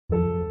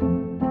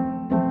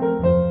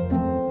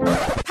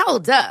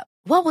Hold up.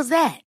 What was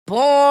that?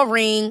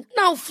 Boring.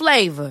 No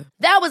flavor.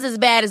 That was as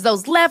bad as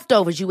those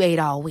leftovers you ate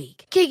all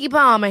week. Keke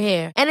Palmer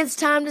here. And it's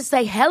time to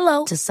say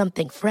hello to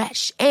something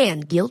fresh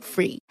and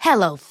guilt-free.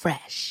 Hello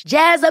Fresh.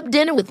 Jazz up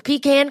dinner with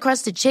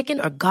pecan-crusted chicken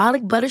or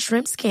garlic butter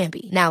shrimp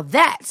scampi. Now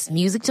that's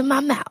music to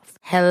my mouth.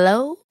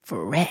 Hello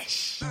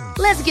Fresh.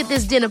 Let's get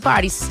this dinner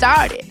party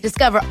started.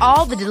 Discover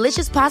all the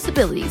delicious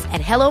possibilities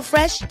at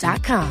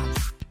hellofresh.com.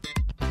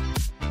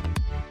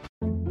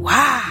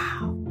 Wow.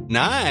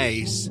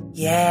 Nice.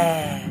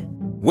 Yeah.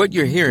 What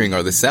you're hearing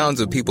are the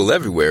sounds of people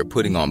everywhere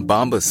putting on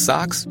Bombas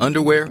socks,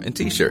 underwear, and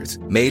T-shirts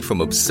made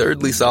from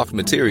absurdly soft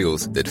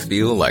materials that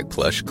feel like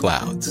plush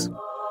clouds.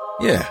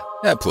 Yeah,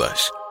 that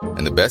plush.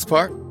 And the best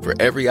part?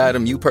 For every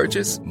item you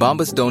purchase,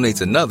 Bombas donates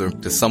another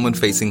to someone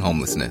facing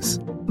homelessness.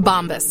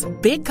 Bombas.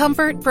 Big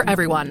comfort for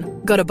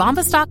everyone. Go to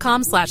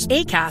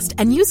bombas.com/ACAST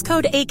and use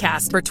code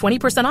ACAST for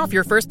 20% off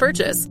your first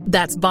purchase.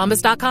 That's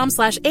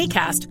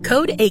bombas.com/ACAST.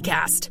 Code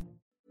ACAST.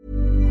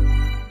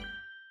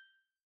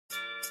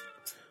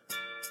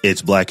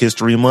 It's Black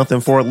History Month,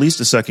 and for at least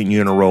the second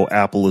year in a row,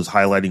 Apple is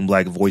highlighting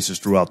black voices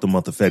throughout the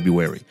month of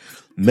February.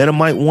 Meta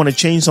might want to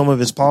change some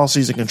of its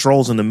policies and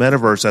controls in the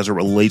metaverse as it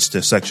relates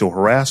to sexual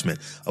harassment.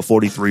 A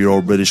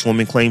 43-year-old British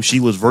woman claims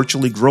she was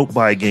virtually groped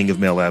by a gang of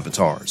male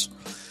avatars.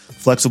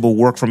 Flexible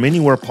work from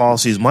anywhere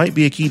policies might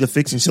be a key to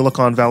fixing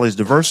Silicon Valley's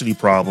diversity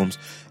problems,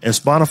 and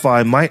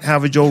Spotify might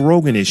have a Joe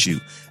Rogan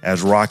issue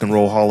as Rock and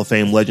Roll Hall of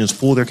Fame legends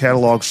pull their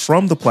catalogs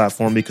from the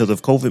platform because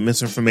of COVID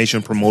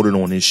misinformation promoted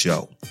on his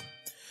show.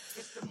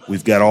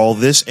 We've got all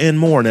this and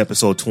more in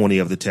episode 20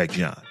 of The Tech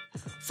John.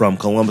 From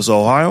Columbus,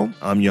 Ohio,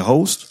 I'm your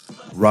host,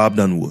 Rob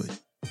Dunwood.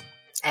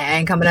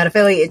 And coming out of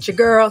Philly, it's your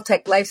girl,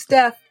 Tech Life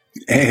Steph.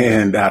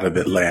 And out of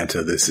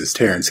Atlanta, this is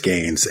Terrence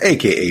Gaines,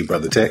 a.k.a.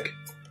 Brother Tech.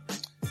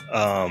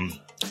 I'm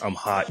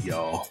hot,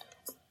 y'all.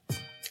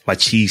 My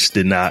Chiefs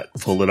did not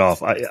pull it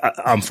off.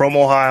 I'm from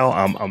Ohio.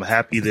 I'm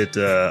happy that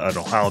an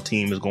Ohio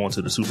team is going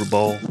to the Super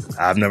Bowl.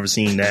 I've never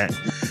seen that.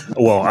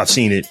 Well, I've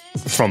seen it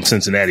from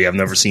Cincinnati. I've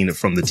never seen it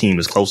from the team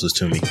that's closest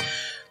to me.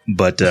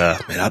 But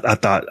man, I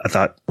thought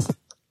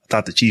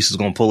the Chiefs was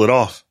going to pull it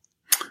off.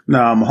 No,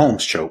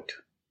 Mahomes choked.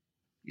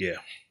 Yeah.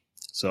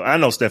 So I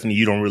know, Stephanie,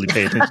 you don't really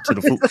pay attention to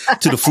the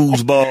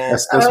foosball.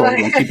 That's why we're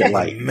going to keep it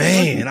light.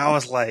 Man, I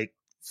was like,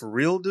 for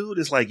real, dude?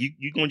 It's like you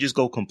gonna just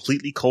go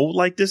completely cold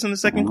like this in the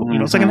second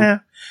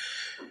half?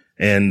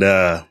 And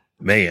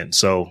man,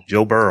 so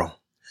Joe Burrow.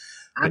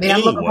 I mean,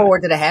 I'm looking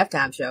forward to the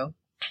halftime show.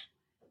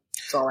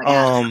 That's all I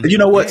got. You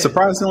know what? Yeah.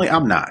 Surprisingly,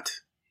 I'm not.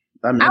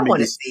 I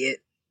want to see it.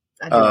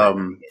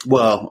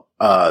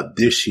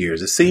 This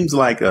year's. It seems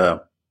like I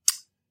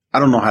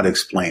don't know how to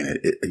explain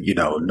it.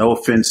 No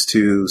offense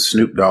to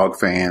Snoop Dogg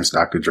fans,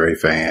 Dr. Dre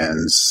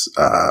fans,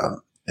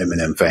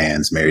 Eminem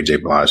fans, Mary J.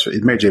 Blige.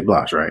 It's Mary J.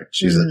 Blige, right?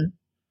 She's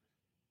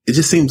it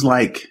just seems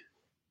like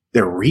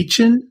they're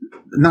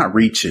not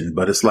reaching,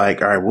 but it's like,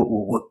 all right,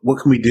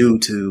 what can we do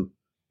to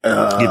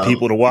get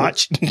people to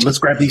watch? Let's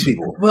grab these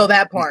people. Well,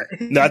 that part.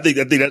 No, I think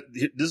that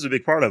this is a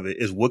big part of it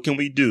is what can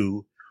we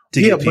do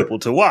to get people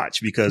to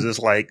watch? Because it's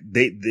like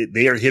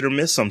they are hit or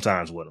miss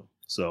sometimes with them.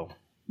 So,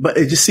 but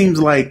it just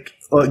seems like,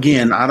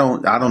 again, I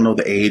don't know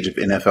the age of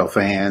NFL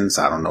fans.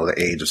 I don't know the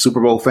age of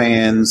Super Bowl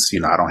fans.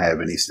 I don't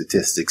have any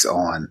statistics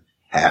on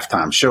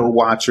halftime show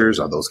watchers.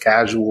 Are those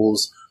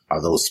casuals?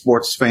 Are those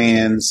sports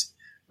fans?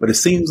 But it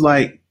seems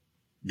like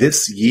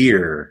this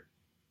year,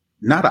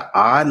 not an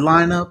odd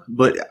lineup,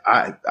 but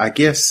I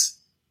guess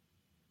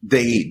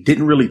they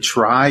didn't really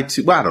try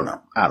to. Well, I don't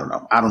know. I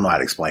don't know how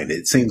to explain it.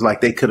 It seems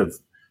like they could have.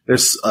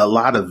 There's a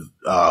lot of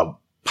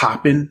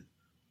poppin'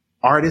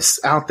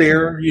 artists out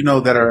there,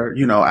 that are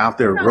out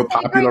there real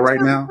popular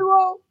right now.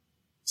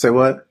 Say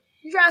what?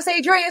 You trying to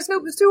say Dre and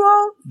Snoop is too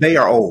old? They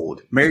are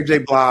old. Mary J.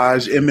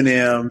 Blige,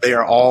 Eminem, they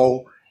are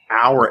all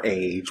our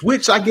age,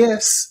 which I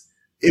guess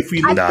if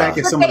we look back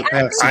at some of the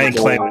past, I ain't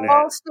claiming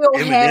that.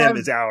 Eminem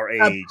is our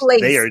age.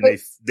 They are in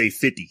their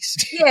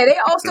 50s. Yeah, they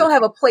also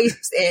have a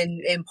place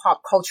in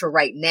pop culture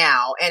right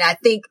now, and I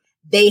think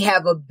they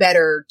have a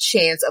better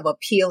chance of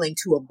appealing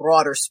to a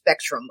broader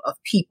spectrum of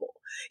people.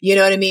 You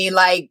know what I mean?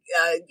 Like,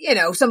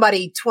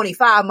 somebody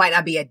 25 might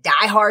not be a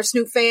diehard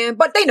Snoop fan,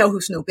 but they know who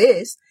Snoop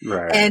is.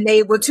 Right. And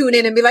they will tune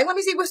in and be like, let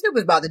me see what Snoop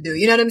is about to do.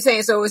 You know what I'm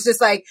saying? So it's just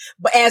like,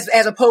 but as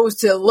opposed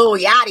to Lil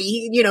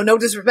Yachty, no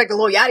disrespect to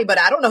Lil Yachty, but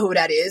I don't know who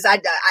that is.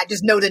 I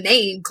just know the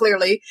name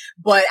clearly,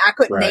 but I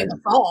couldn't name the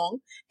song,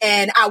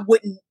 and I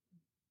wouldn't,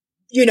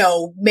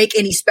 make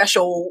any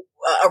special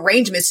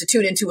arrangements to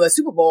tune into a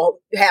Super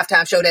Bowl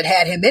halftime show that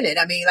had him in it.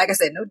 I mean, like I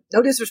said,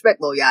 no disrespect,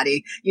 Lil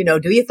Yachty,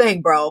 do your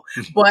thing, bro.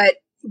 But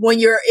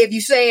if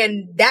you're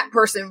saying that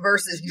person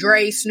versus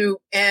Dre, Snoop,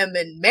 M,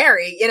 and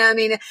Mary, I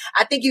mean,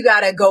 I think you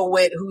gotta go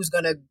with who's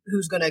gonna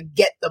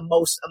get the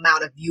most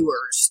amount of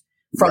viewers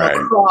from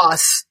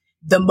across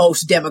the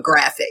most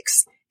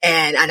demographics.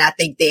 And I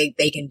think they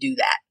can do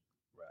that.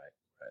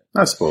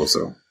 Right. I suppose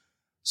so.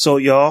 So,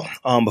 y'all,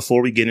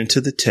 before we get into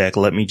the tech,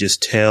 let me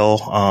just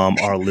tell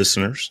our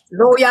listeners.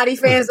 Lil Yachty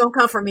fans, don't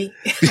come for me.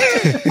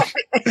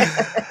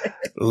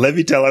 Let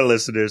me tell our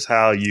listeners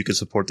how you can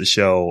support the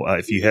show.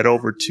 If you head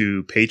over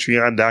to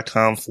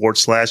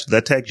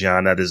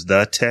patreon.com/thetechjawn, that is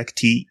the tech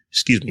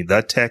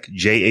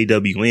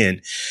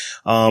JAWN.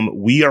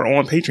 We are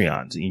on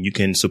Patreon and you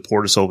can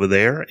support us over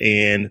there.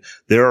 And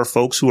there are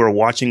folks who are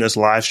watching us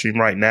live stream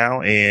right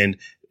now. And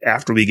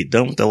after we get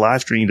done with the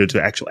live stream, there's an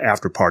actual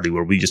after party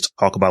where we just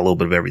talk about a little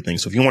bit of everything.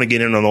 So if you want to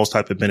get in on those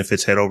type of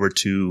benefits, head over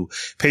to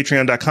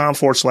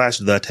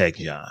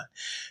patreon.com/thetechjawn.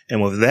 And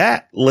with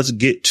that, let's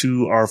get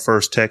to our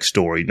first tech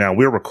story. Now,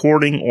 we're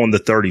recording on the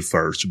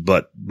 31st,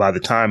 but by the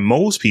time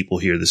most people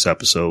hear this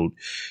episode,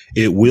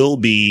 it will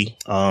be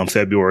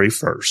February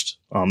 1st,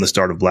 the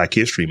start of Black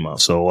History Month.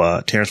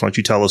 So, Terrence, why don't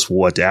you tell us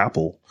what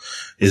Apple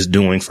is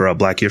doing for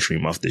Black History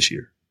Month this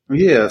year?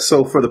 Yeah,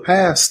 so for the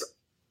past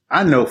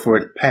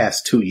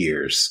 2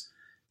 years,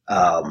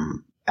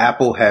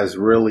 Apple has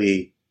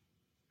really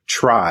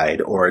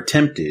tried or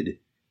attempted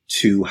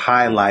to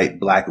highlight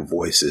Black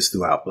voices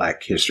throughout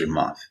Black History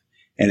Month.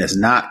 And it's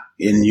not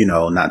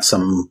not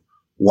some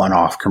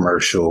one-off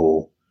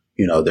commercial,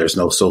 there's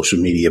no social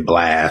media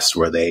blast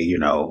where they,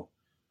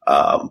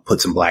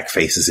 put some Black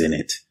faces in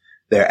it.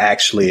 They're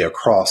actually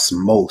across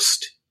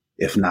most,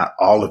 if not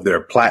all of their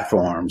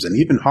platforms and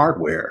even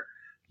hardware,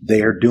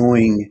 they're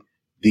doing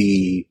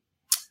the,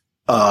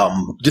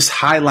 just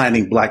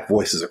highlighting Black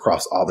voices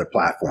across all their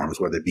platforms,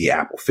 whether it be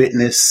Apple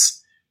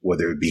Fitness,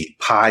 whether it be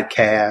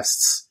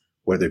podcasts,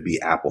 whether it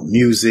be Apple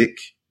Music,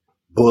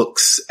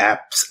 books,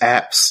 apps.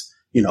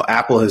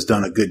 Apple has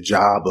done a good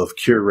job of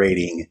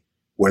curating,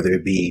 whether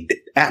it be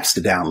apps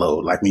to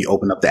download, like when you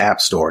open up the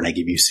App Store and they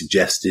give you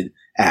suggested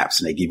apps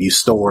and they give you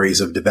stories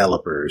of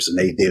developers, and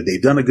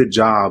they've done a good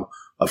job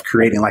of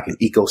creating like an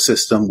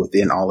ecosystem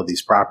within all of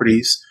these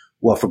properties.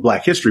 Well, for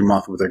Black History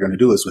Month, what they're going to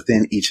do is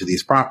within each of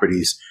these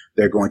properties,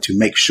 they're going to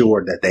make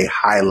sure that they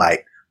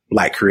highlight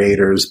Black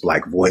creators,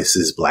 Black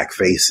voices, Black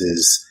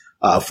faces.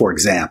 For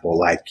example,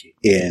 like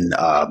in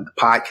the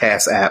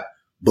podcast app,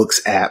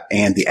 books app,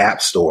 and the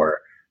App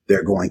Store,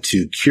 they're going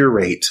to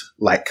curate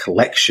like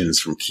collections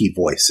from key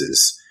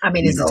voices. I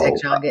mean, is the Tech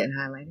Jawn getting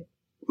highlighted?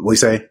 What do you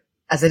say?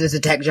 I said, is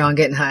the Tech Jawn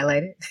getting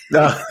highlighted?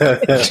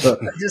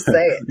 Just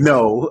say it.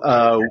 No,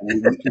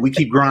 we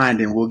keep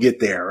grinding. We'll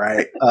get there,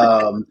 right?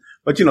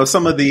 But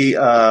some of the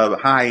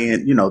high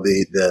end,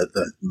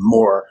 the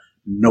more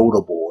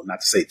notable,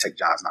 not to say Tech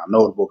Jawn's not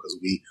notable because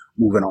we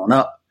moving on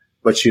up,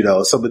 but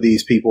some of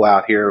these people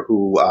out here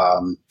who,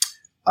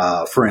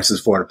 for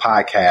instance, for the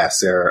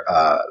podcast,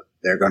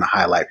 they're going to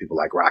highlight people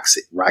like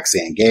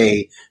Roxane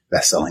Gay,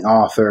 best-selling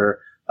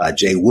author,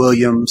 Jay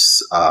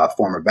Williams,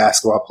 former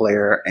basketball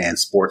player and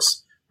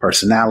sports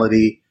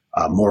personality,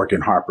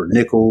 Morgan Harper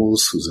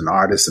Nichols, who's an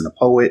artist and a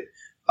poet,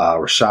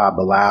 Rashad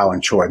Bilal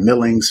and Troy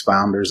Millings,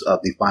 founders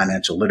of the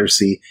financial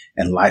literacy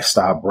and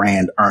lifestyle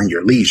brand Earn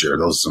Your Leisure.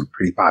 Those are some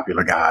pretty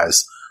popular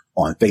guys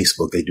on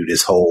Facebook. They do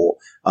this whole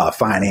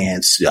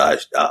finance,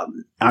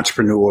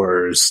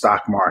 entrepreneurs,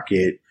 stock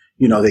market.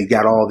 They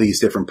got all these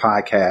different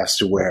podcasts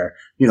to where,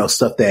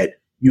 stuff that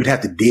you'd have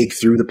to dig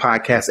through the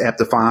podcast app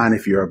to find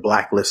if you're a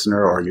Black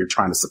listener or you're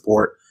trying to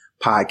support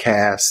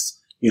podcasts.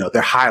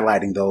 They're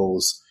highlighting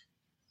those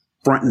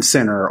front and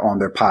center on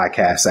their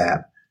podcast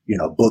app,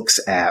 books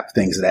app,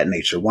 things of that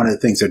nature. One of the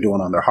things they're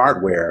doing on their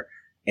hardware,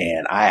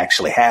 and I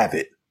actually have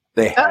it.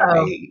 They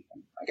have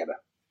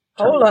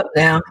hold up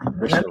now.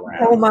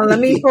 Let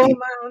me pull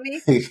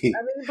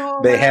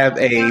They have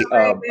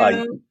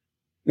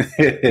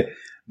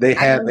they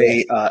have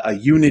a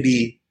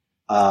Unity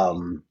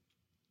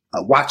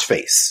a watch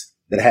face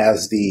that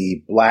has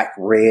the black,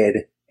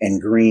 red,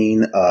 and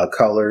green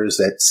colors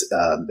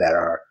that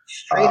are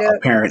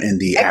apparent in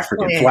the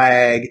African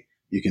flag.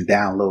 You can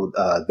download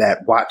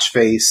that watch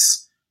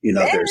face.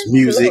 There's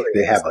music.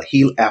 They have a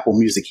Apple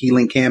Music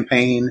healing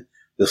campaign.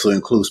 This will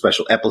include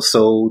special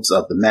episodes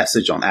of The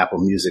Message on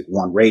Apple Music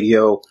One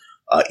Radio.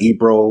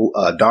 Ebro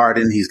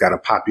Darden, he's got a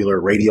popular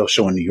radio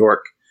show in New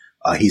York.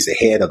 He's the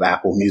head of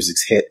Apple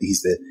Music's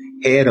he's the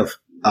head of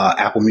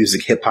Apple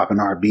Music Hip Hop and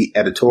R&B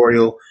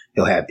editorial.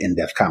 He'll have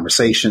in-depth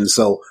conversations.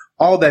 So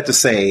all that to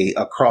say,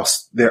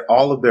 across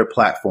all of their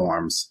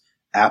platforms,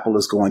 Apple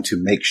is going to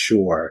make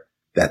sure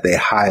that they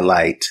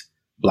highlight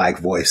Black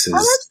voices. Oh,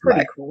 that's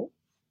pretty cool.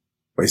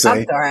 What you say?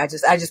 I'm sorry.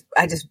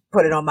 I just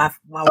put it on my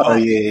watch. Oh,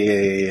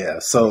 yeah.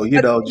 So,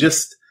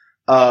 just,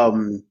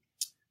 I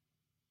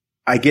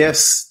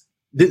guess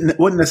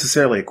wasn't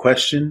necessarily a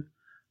question.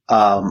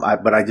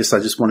 But I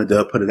just wanted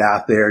to put it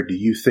out there. Do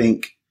you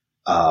think,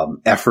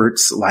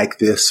 efforts like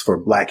this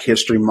for Black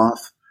History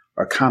Month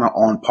are kind of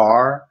on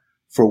par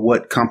for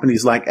what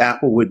companies like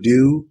Apple would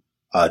do?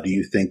 Do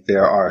you think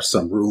there are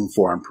some room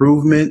for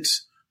improvement,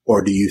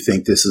 or do you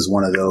think this is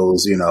one of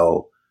those, in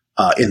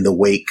the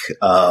wake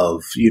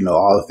of,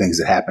 all the things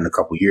that happened a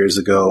couple years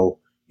ago,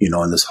 in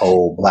this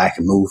whole Black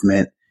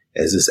movement?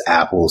 Is this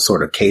Apple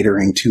sort of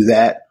catering to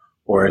that?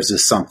 Or is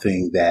this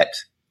something that,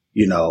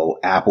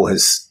 Apple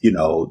has,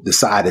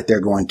 decided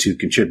they're going to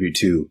contribute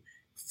to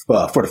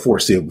for the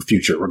foreseeable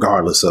future,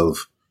 regardless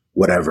of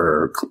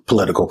whatever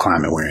political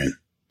climate we're in?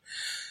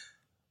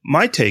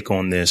 My take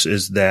on this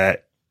is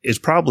that it's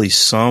probably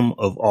some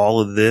of all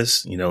of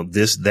this,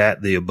 this,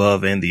 that, the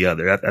above, and the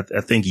other.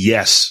 I think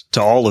yes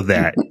to all of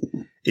that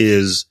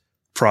is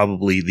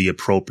probably the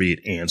appropriate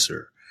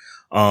answer.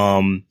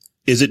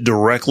 Is it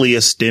directly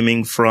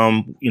stemming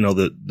from,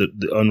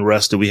 the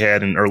unrest that we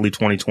had in early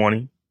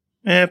 2020?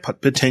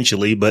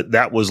 Potentially, but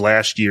that was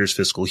last year's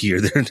fiscal year.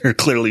 They're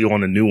clearly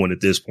on a new one at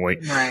this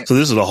point. Right. So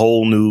this is a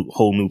whole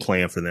new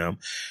plan for them.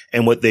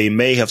 And what they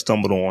may have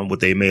stumbled on,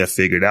 what they may have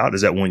figured out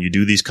is that when you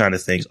do these kind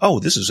of things,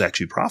 this is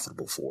actually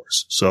profitable for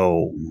us.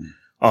 So,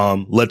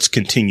 let's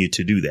continue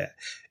to do that.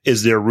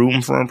 Is there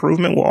room for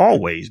improvement? Well,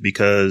 always,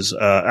 because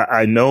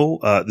I know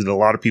that a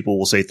lot of people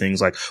will say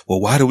things like, well,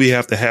 why do we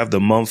have to have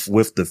the month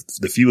with the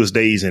fewest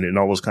days in it and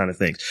all those kind of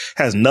things?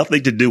 Has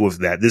nothing to do with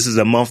that. This is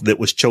a month that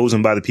was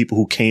chosen by the people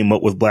who came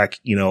up with Black,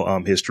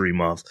 History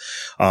Month.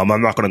 I'm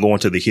not going to go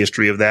into the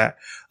history of that.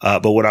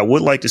 But what I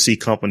would like to see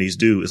companies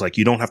do is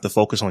you don't have to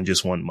focus on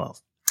just one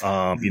month.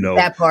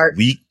 That part.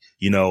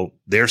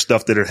 There's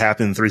stuff that had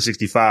happened in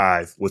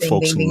 365 with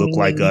folks who look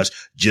like us,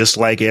 just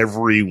like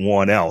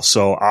everyone else.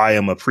 So I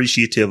am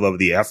appreciative of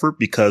the effort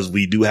because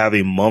we do have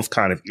a month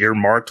kind of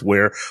earmarked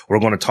where we're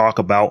going to talk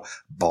about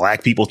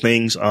Black people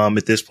things,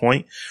 at this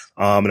point.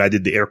 And I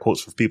did the air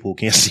quotes for people who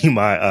can't see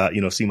my,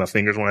 see my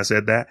fingers when I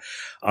said that.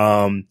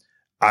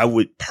 I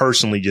would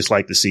personally just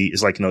like to see, it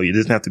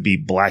doesn't have to be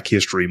Black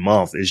History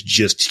Month. It's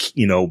just,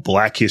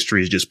 Black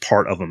history is just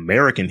part of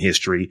American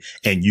history,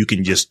 and you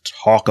can just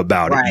talk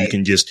about it.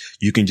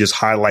 You can just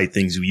highlight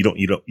things.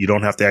 You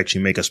don't have to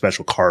actually make a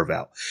special carve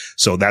out.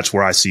 So that's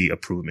where I see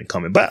improvement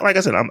coming. But like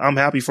I said, I'm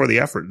happy for the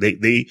effort.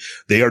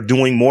 They are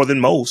doing more than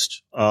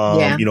most.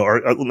 Let me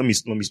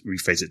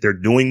rephrase it. They're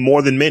doing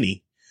more than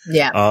many.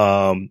 Yeah.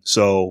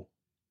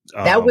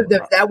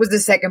 That was the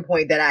second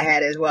point that I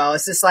had as well.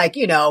 It's just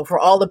for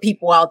all the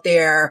people out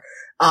there,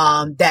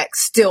 that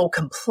still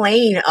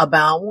complain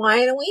about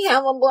why do we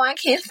have a Black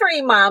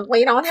History Month?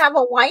 We don't have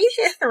a White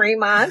History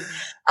Month.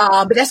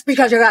 But that's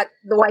because you got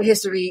the White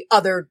History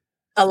other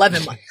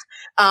 11 months.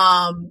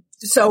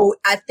 So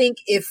I think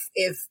if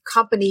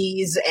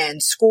companies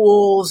and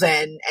schools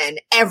and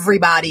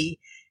everybody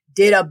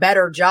did a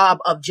better job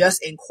of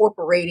just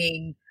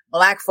incorporating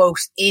Black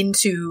folks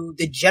into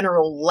the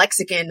general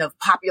lexicon of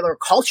popular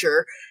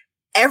culture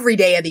every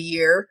day of the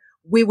year,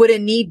 we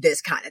wouldn't need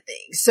this kind of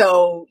thing.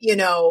 So,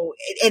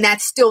 and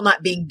that's still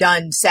not being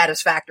done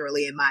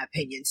satisfactorily in my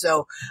opinion.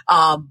 So,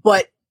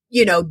 but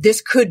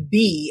this could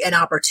be an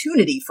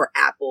opportunity for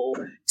Apple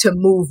to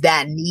move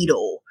that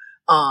needle,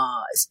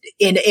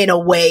 in a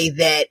way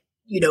that,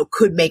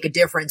 could make a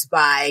difference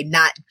by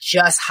not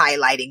just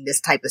highlighting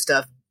this type of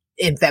stuff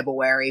in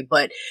February,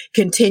 but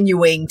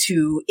continuing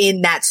to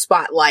in that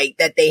spotlight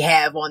that they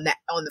have on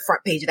the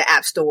front page of the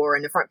App Store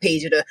and the front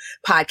page of the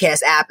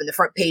podcast app and the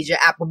front page of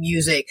Apple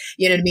Music.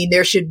 You know what I mean?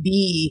 There should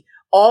be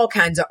all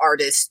kinds of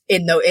artists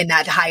in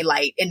that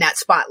highlight, in that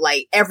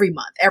spotlight every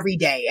month, every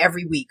day,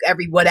 every week,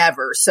 every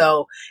whatever.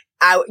 So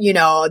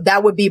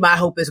that would be my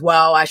hope as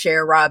well. I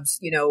share Rob's,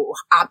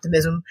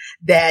 optimism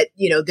that,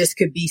 this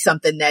could be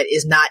something that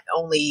is not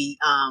only,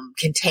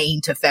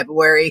 contained to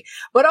February,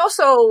 but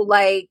also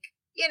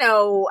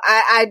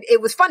it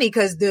was funny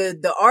because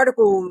the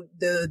article,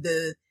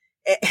 and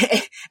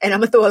I'm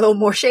gonna throw a little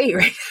more shade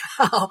right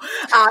now.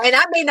 And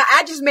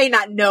I just may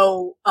not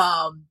know,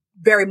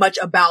 very much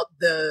about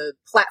the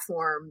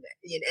platform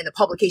and the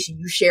publication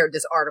you shared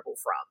this article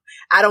from.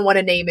 I don't want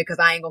to name it because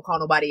I ain't gonna call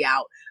nobody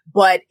out,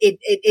 but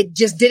it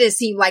just didn't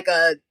seem like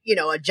a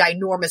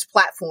ginormous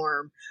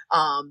platform,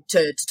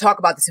 to talk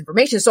about this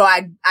information. So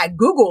I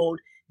Googled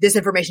this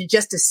information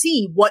just to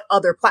see what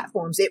other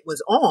platforms it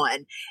was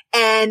on.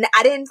 And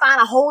I didn't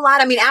find a whole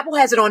lot. I mean, Apple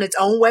has it on its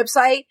own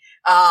website.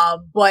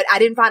 But I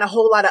didn't find a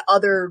whole lot of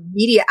other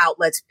media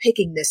outlets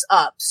picking this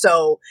up.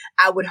 So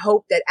I would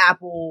hope that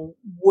Apple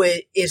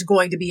is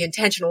going to be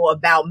intentional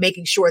about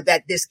making sure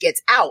that this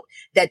gets out,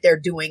 that they're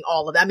doing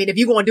all of that. I mean, if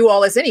you're going to do all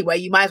this anyway,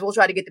 you might as well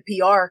try to get the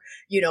PR,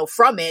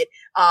 from it.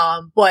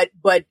 But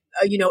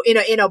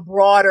in a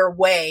broader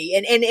way.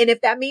 And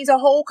if that means a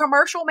whole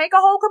commercial, make a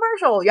whole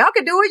commercial. Y'all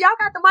can do it. Y'all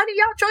got the money.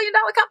 Y'all $1 trillion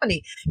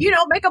company.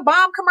 Make a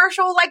bomb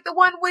commercial like the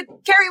one with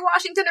Kerry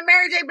Washington and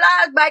Mary J.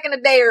 Blige back in the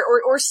day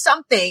or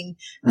something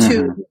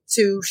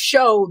to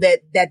show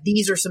that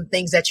these are some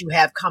things that you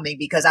have coming,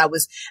 because I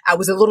was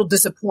a little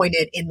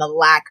disappointed in the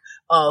lack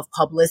of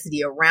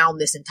publicity around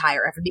this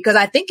entire effort, because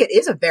I think it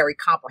is a very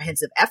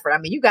comprehensive effort. I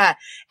mean, you got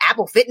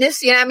Apple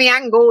Fitness, I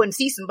can go and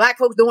see some Black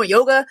folks doing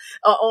yoga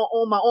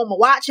on my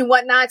watch and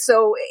whatnot.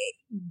 So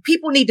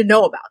people need to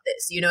know about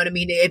this. You know what I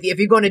mean? If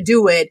you're going to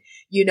do it,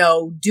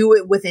 do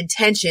it with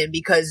intention,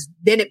 because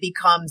then it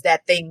becomes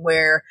that thing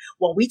where,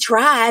 well, we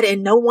tried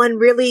and no one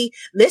really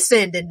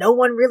listened and no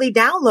one really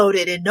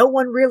downloaded and no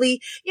one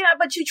really,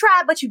 but you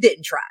tried, but you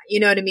didn't try.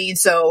 You know what I mean?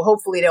 So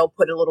hopefully they'll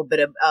put a little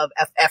bit of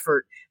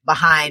effort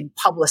behind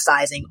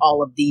publicizing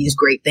all of these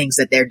great things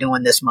that they're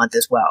doing this month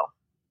as well.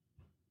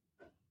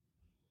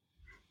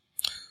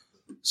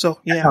 So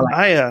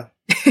yeah,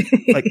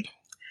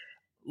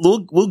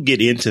 we'll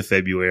get into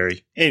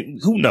February,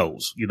 and who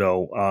knows,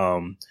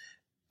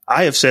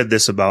 I have said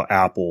this about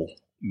Apple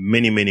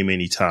many, many,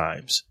 many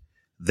times.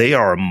 They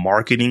are a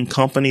marketing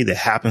company that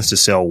happens to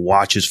sell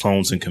watches,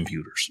 phones, and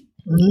computers.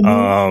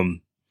 Mm-hmm.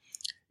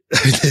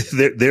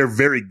 They're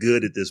very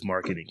good at this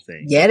marketing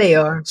thing. Yeah, they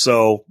are.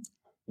 So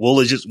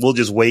we'll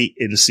just wait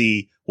and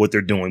see what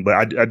they're doing.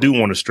 But I do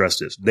want to stress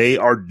this. They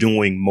are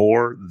doing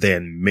more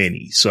than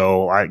many.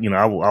 So I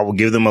will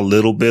give them a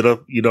little bit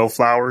of,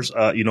 flowers,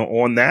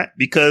 on that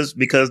because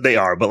they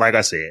are. But like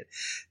I said,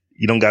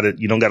 you don't got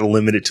to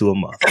limit it to a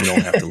month. You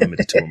don't have to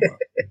limit it to a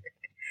month.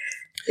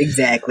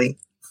 Exactly.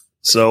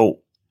 So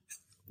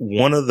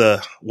one of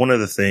the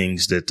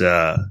things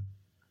that,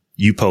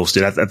 you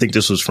posted, I think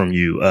this was from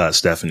you,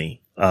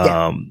 Stephanie,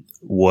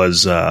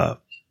 was, about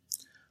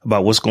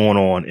what's going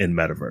on in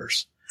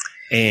Metaverse.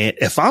 And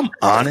if I'm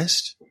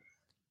honest,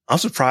 I'm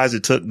surprised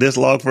it took this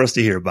long for us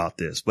to hear about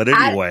this. But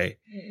anyway,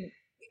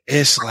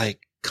 it's like,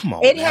 come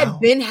on. It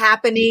had been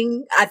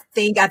happening. I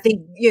think,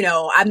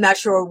 I'm not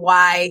sure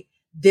why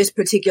this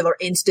particular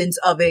instance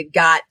of it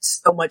got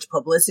so much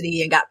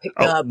publicity and got picked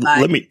up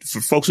by. For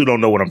folks who don't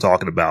know what I'm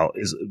talking about,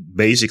 is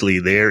basically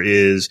there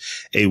is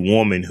a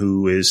woman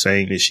who is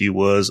saying that she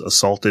was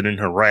assaulted and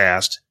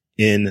harassed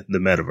in the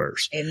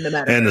metaverse.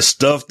 And the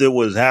stuff that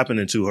was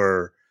happening to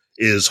her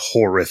is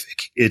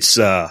horrific. It's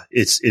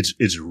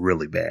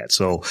really bad.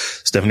 So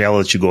Stephanie, I'll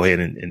let you go ahead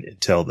and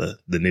tell the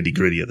nitty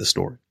gritty of the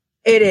story.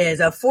 It is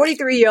a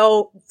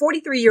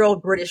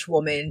 43-year-old British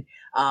woman,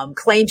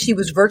 claimed she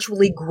was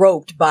virtually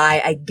groped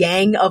by a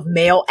gang of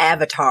male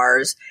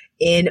avatars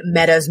in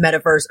Meta's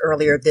metaverse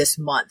earlier this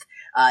month.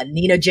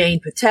 Nina Jane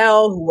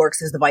Patel, who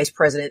works as the vice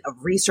president of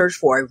research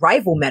for a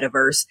rival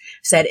metaverse,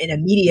 said in a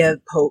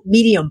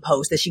Medium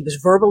post that she was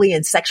verbally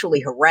and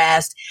sexually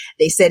harassed.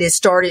 She said it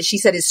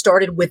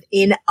started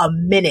within a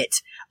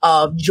minute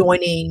of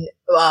joining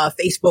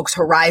Facebook's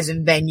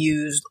Horizon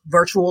Venues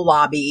virtual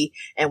lobby.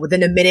 And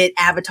within a minute,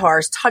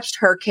 avatars touched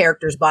her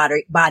character's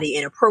body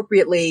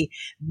inappropriately,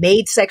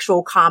 made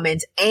sexual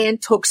comments,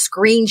 and took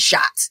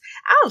screenshots.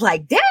 I was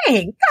like, dang, the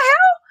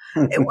hell?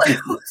 What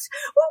was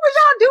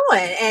y'all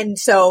doing? And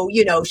so,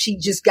 she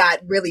just got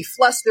really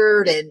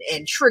flustered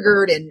and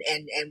triggered and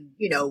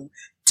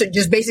to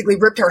just basically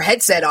ripped her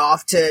headset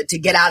off to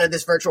get out of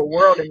this virtual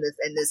world and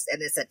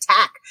this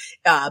attack,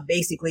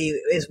 basically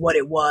is what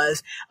it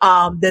was.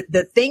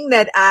 The thing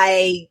that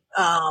I,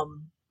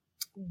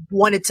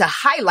 wanted to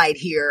highlight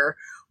here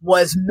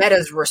was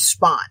Meta's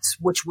response,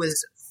 which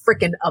was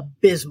freaking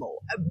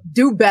abysmal.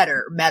 Do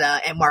better, Meta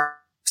and Mark.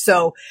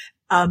 So,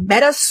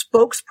 Meta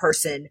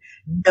spokesperson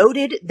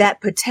noted that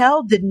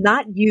Patel did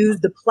not use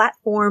the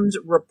platform's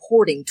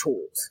reporting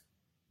tools.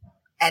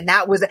 And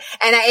that was,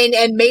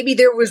 and maybe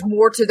there was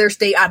more to their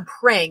I'm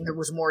praying there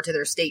was more to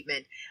their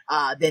statement,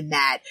 than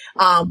that.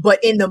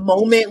 But in the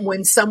moment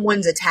when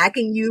someone's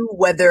attacking you,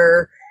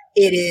 whether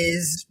it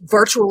is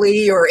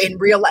virtually or in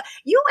real life,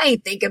 you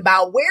ain't thinking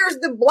about where's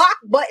the block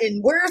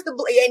button,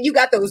 and you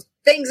got those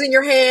things in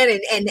your hand,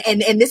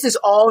 and this is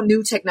all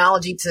new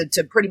technology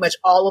to pretty much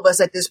all of us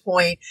at this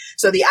point.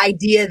 So the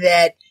idea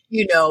that,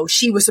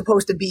 she was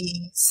supposed to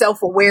be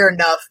self-aware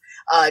enough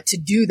to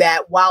do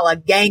that while a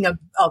gang of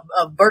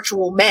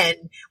virtual men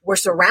were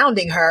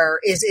surrounding her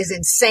is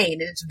insane,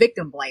 and it's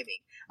victim blaming.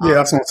 Yeah,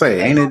 that's what I'm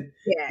saying.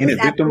 Ain't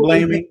it victim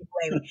blaming?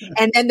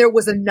 And then there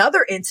was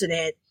another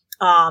incident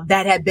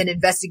that had been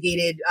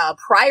investigated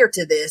prior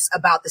to this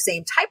about the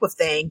same type of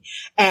thing.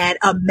 And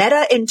a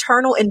Meta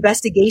internal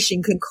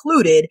investigation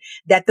concluded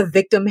that the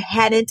victim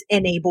hadn't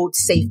enabled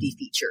safety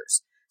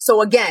features.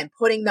 So again,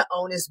 putting the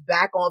onus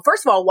back on,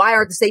 first of all, why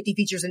aren't the safety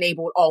features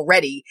enabled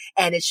already?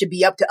 And it should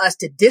be up to us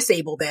to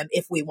disable them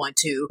if we want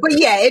to. But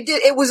yeah,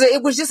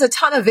 it was just a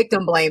ton of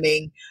victim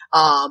blaming,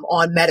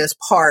 on Meta's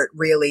part,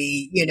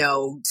 really,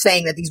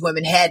 saying that these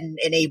women hadn't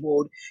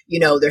enabled,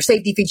 their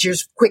safety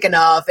features quick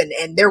enough.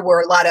 And there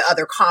were a lot of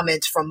other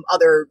comments from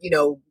other,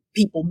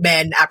 people,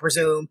 men, I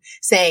presume,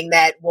 saying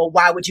that, well,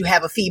 why would you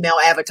have a female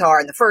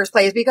avatar in the first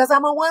place? Because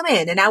I'm a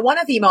woman and I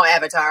want a female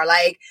avatar.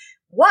 Like,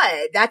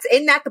 what?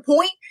 Isn't that the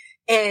point?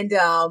 And,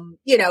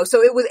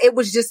 so it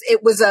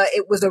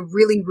was a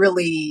really,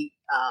 really,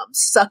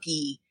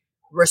 sucky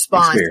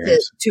response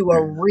to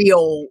a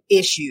real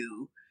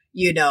issue.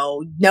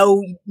 No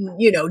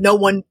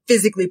one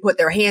physically put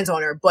their hands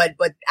on her, but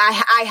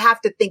I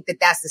have to think that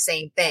that's the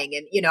same thing.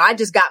 And, I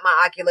just got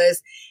my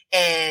Oculus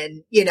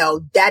and,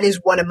 that is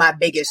one of my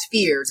biggest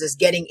fears is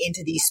getting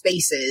into these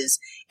spaces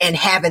and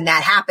having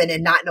that happen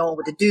and not knowing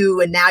what to do.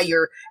 And now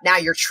you're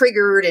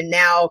triggered and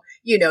now,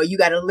 you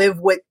got to live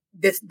with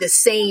the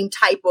same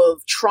type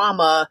of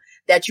trauma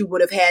that you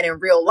would have had in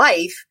real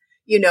life,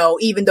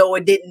 even though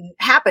it didn't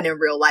happen in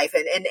real life.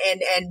 And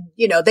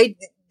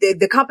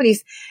the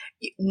companies,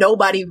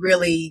 nobody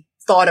really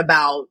thought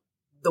about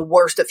the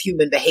worst of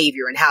human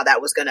behavior and how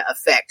that was going to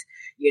affect,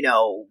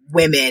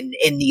 women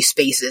in these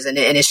spaces. And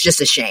it's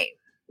just a shame.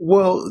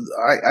 Well,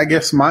 I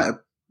guess my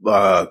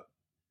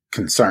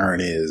concern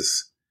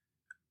is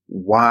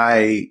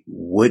why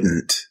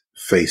wouldn't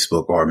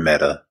Facebook or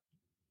Meta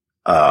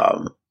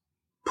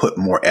put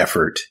more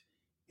effort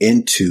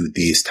into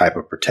these type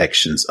of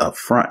protections up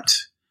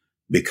front?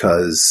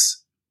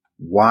 Because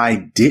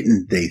why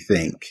didn't they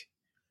think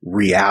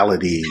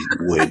reality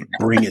would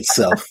bring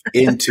itself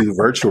into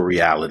virtual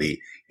reality?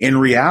 In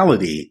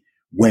reality,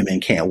 women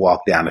can't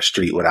walk down the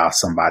street without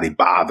somebody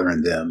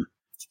bothering them,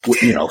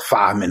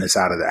 5 minutes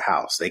out of their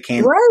house. They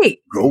can't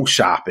go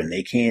shopping.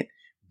 They can't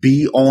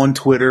be on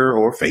Twitter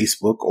or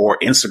Facebook or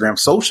Instagram,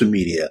 social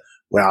media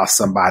without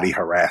somebody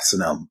harassing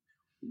them.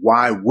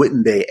 Why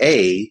wouldn't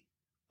they,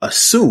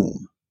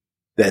 assume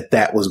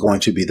that was going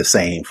to be the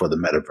same for the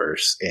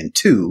metaverse? And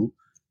two,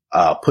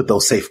 put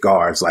those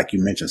safeguards, like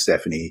you mentioned,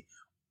 Stephanie,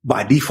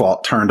 by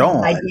default turned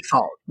on. By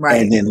default,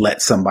 right. And then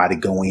let somebody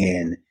go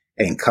in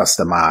and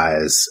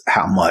customize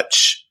how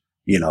much,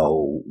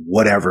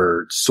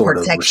 whatever sort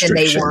protection of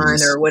restrictions they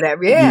want or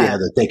whatever. Yeah.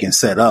 That they can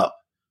set up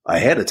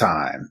ahead of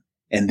time.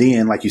 And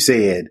then, like you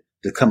said,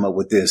 to come up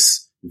with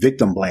this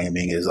victim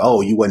blaming is,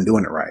 you wasn't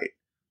doing it right.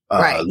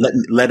 Right.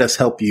 Let us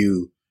help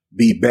you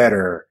be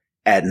better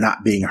at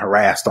not being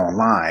harassed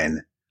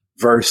online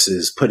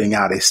versus putting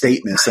out a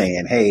statement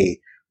saying, hey,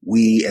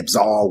 we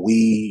absolve,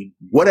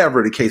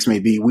 whatever the case may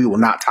be, we will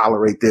not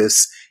tolerate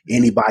this.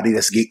 Anybody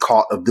that's get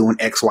caught of doing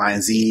X, Y,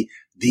 and Z,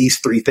 these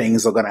 3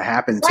 things are going to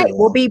happen to them.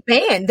 Will be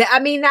banned. I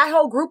mean, that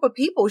whole group of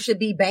people should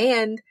be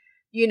banned,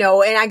 and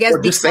I guess.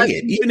 Or just say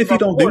it. Even if you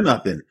don't do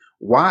nothing,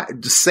 why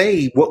just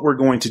say what we're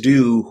going to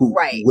do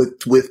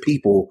with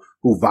people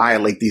who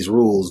violate these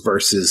rules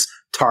versus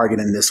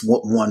targeting this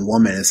one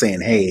woman and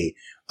saying, hey,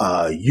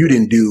 you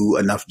didn't do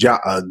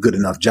a good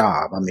enough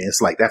job. I mean,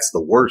 it's like, that's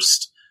the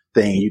worst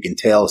thing you can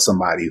tell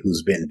somebody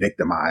who's been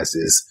victimized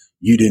is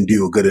you didn't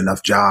do a good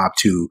enough job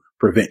to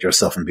prevent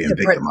yourself from being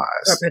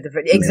victimized.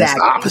 Exactly. It's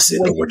the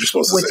opposite of what you're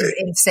supposed to say. Which is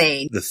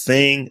insane. The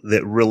thing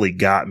that really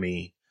got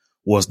me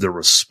was the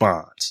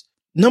response.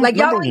 Y'all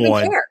don't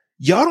even care.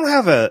 Y'all don't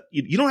have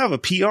you don't have a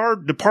PR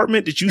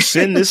department that you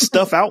send this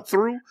stuff out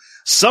through?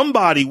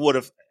 Somebody would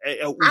have.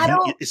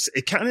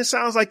 It kind of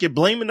sounds like you're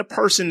blaming the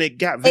person that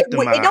got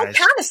victimized. It don't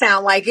kind of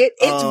sound like it.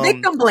 It's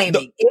victim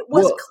blaming. It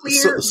was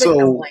clear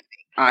victim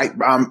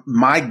blaming.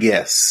 My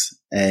guess,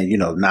 and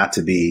not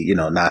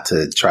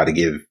to try to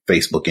give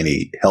Facebook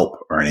any help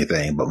or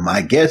anything, but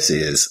my guess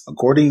is,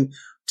 according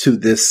to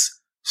this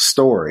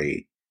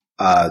story,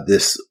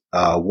 this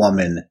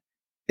woman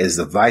is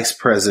the vice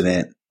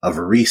president of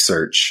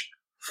research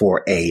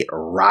for a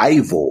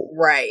rival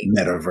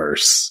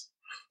metaverse.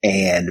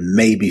 And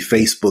maybe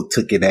Facebook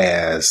took it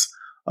as,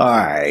 all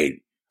right,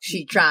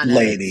 she trying to,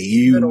 lady,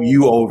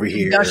 you over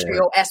here,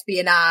 industrial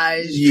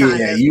espionage, trying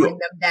to bring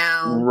them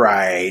down.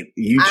 Right.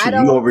 You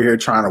over here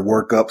trying to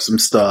work up some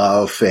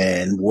stuff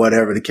and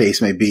whatever the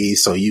case may be,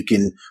 so you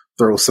can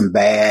throw some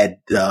bad,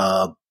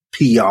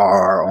 PR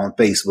on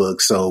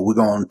Facebook. So we're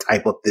going to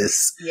type up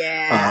this,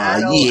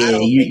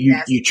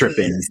 you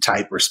tripping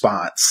type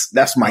response.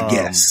 That's my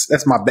guess.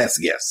 That's my best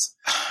guess.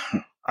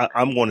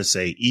 I'm going to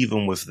say,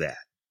 even with that,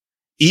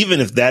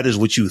 even if that is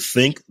what you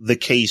think the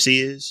case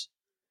is,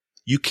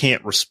 you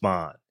can't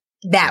respond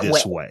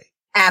this way.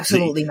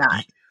 Absolutely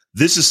not.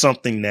 This is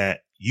something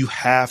that you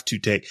have to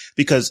take,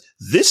 because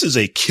this is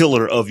a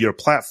killer of your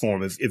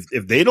platform.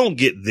 If they don't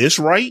get this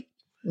right,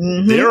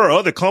 there are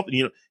other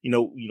companies,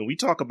 we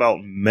talk about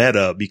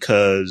Meta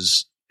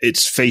because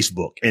it's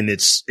Facebook and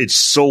it's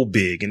so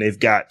big and they've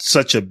got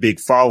such a big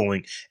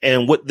following,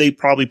 and what they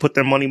probably put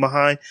their money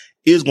behind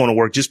is going to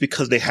work just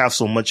because they have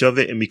so much of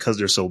it and because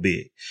they're so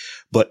big.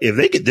 But if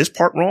they get this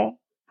part wrong,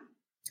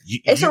 you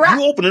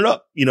open it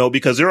up,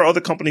 because there are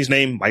other companies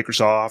named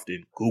Microsoft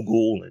and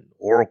Google and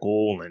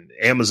Oracle and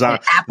Amazon.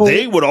 And Apple.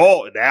 They would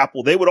all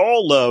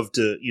love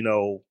to,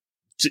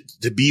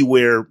 to be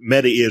where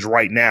Meta is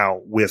right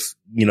now with,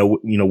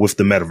 with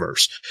the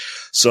metaverse.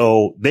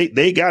 So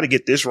they got to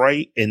get this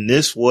right. And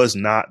this was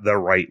not the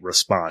right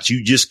response.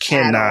 You just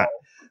cannot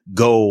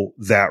go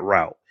that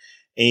route.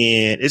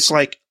 And it's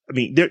like,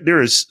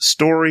 there is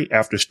story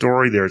after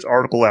story. There's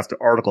article after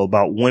article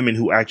about women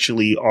who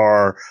actually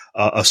are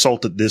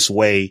assaulted this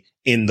way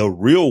in the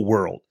real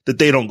world, that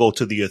they don't go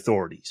to the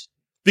authorities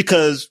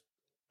because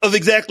of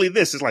exactly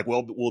this. It's like,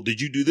 well, did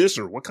you do this,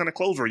 or what kind of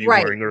clothes were you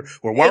wearing,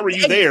 or why were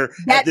you there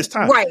at this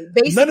time? Right.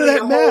 Basically, none of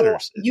that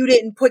matters. You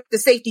didn't put the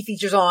safety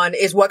features on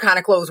is what kind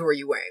of clothes were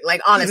you wearing?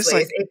 Like,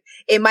 honestly,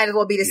 it might as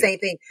well be the same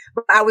thing.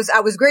 But I was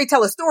going to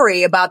tell a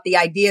story about the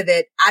idea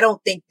that I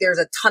don't think there's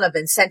a ton of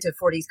incentive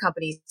for these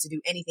companies to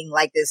do anything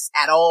like this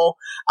at all.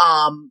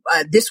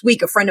 This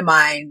week, a friend of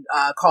mine,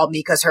 called me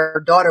because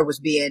her daughter was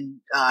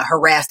being,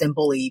 harassed and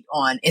bullied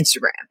on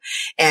Instagram.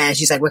 And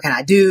she's like, what can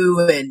I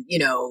do? And,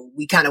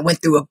 we kind of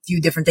went through a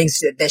few different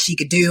things that she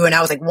could do. And I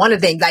was like, one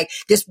of the things, like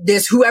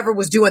this, whoever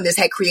was doing this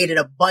had created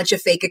a bunch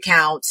of fake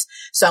accounts,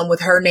 some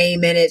with her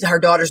name in it, her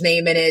daughter's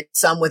name in it,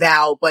 some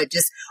without, but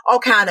just all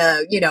kind of,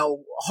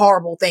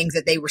 horrible things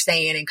that they were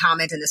saying and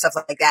commenting and stuff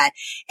like that.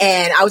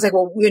 And I was like,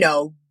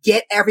 well,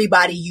 get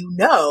everybody,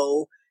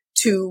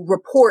 to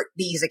report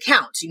these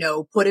accounts,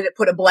 put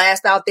a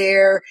blast out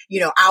there.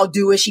 I'll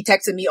do it. She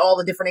texted me all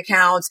the different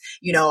accounts.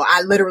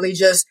 I literally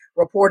just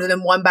reported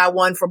them one by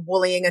one for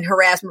bullying and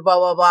harassment, blah,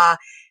 blah, blah.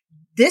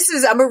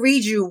 I'm going to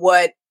read you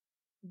what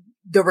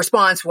the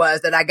response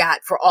was that I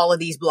got for all of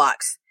these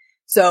blocks.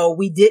 So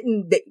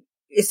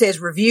it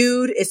says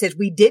reviewed. It says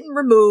we didn't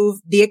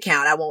remove the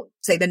account. I won't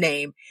say the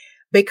name.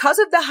 Because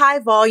of the high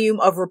volume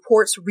of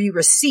reports we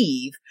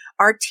receive,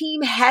 our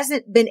team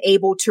hasn't been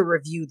able to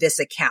review this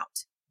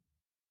account.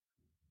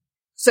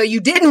 So you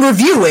didn't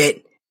review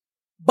it,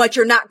 but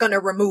you're not going to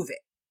remove it.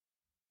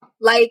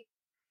 Like,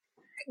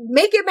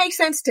 make it make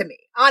sense to me,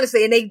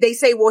 honestly. And they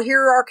say, well,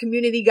 here are our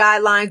community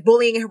guidelines.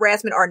 Bullying and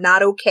harassment are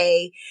not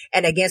okay.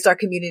 And against our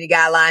community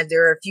guidelines,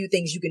 there are a few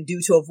things you can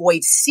do to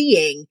avoid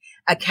seeing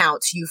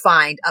accounts you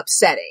find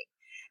upsetting.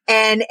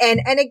 And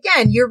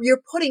again,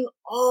 you're putting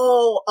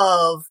all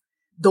of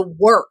the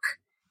work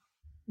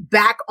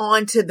back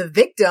onto the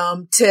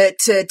victim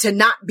to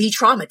not be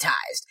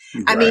traumatized.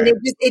 Right. I mean,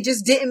 it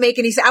just didn't make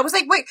any sense. I was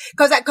like, wait,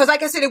 cause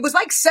like I said, it was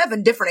like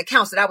 7 different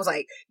accounts that I was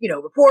like,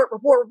 report,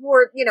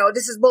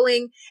 this is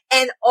bullying.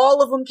 And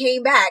all of them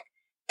came back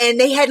and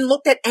they hadn't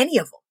looked at any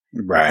of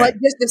them. Right. But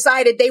just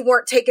decided they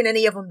weren't taking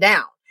any of them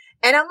down.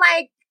 And I'm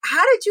like,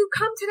 how did you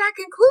come to that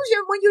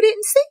conclusion when you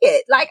didn't see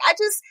it? Like,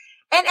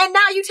 and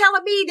now you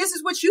telling me this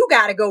is what you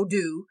gotta go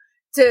do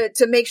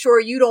to make sure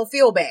you don't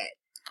feel bad.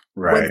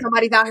 Right. When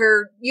somebody's out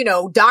here,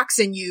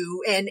 doxing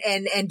you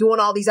and doing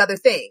all these other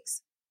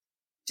things.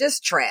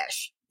 Just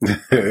trash.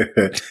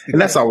 And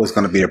that's always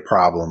going to be a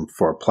problem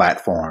for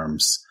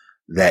platforms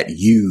that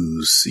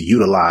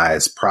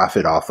utilize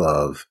profit off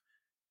of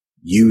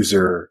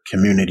user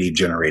community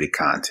generated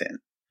content.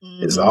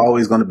 Mm-hmm. It's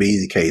always going to be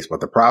the case. But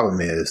the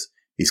problem is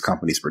these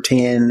companies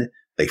pretend,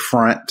 they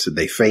front,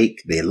 they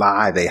fake, they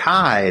lie, they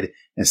hide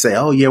and say,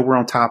 oh yeah, we're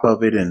on top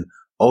of it. And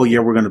oh yeah,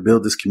 we're going to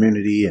build this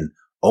community. And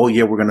oh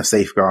yeah, we're going to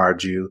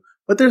safeguard you.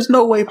 But there's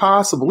no way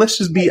possible. Let's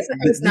just be,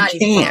 you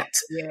can't.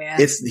 Yeah.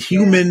 It's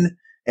human.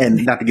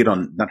 And not to get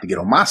on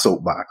my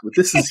soapbox, but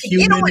this is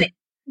human.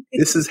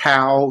 This is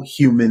how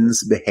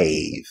humans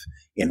behave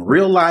in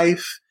real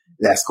life.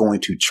 That's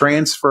going to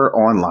transfer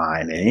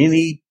online, and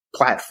any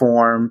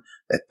platform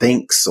that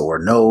thinks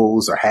or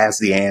knows or has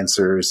the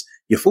answers,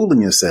 you're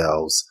fooling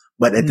yourselves.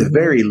 But at the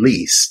very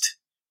least,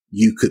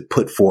 you could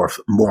put forth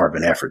more of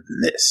an effort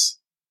than this.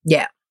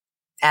 Yeah,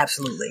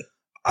 absolutely.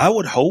 I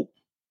would hope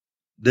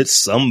that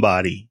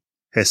somebody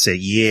has said,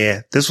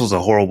 yeah, this was a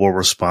horrible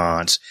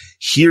response.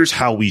 Here's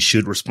how we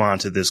should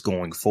respond to this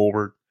going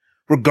forward,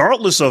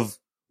 regardless of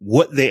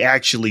what they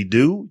actually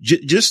do.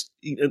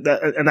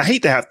 And I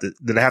hate to have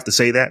to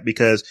say that,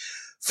 because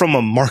from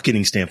a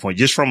marketing standpoint,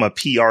 just from a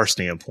PR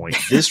standpoint,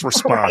 this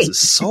response is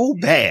so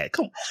bad.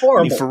 Come on,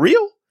 I mean, for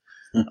real?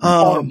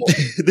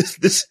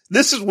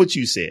 This is what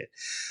you said.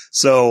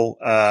 So,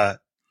 yeah,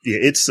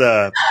 it's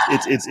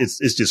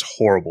just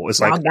horrible. It's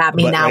like, got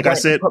me now. Like I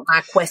said, put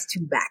my Quest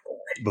 2 back on.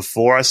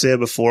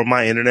 Before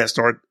my internet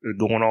started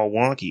going all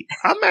wonky,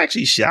 I'm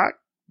actually shocked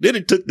that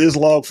it took this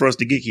long for us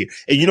to get here.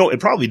 And it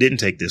probably didn't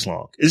take this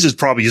long. This is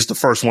probably just the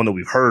first one that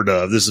we've heard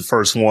of. This is the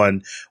first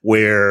one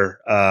where,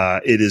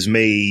 it is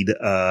made,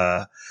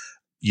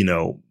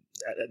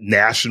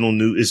 national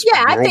news.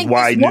 Yeah, I think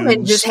this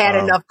woman just had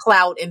enough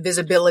clout and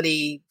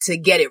visibility to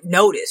get it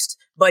noticed.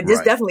 But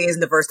this definitely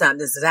isn't the first time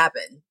this has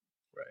happened.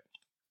 Right.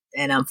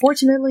 And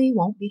unfortunately,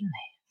 won't be the last.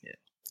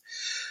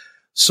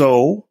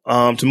 So,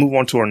 to move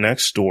on to our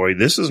next story,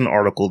 this is an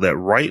article that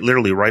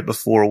literally right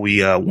before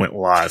we, went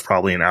live,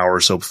 probably an hour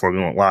or so before we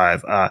went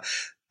live, I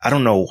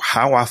don't know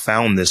how I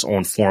found this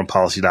on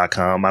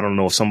foreignpolicy.com. I don't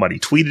know if somebody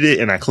tweeted it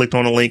and I clicked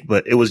on a link,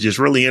 but it was just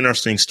really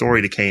interesting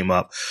story that came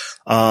up,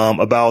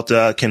 about,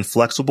 can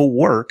flexible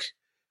work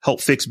help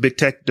fix big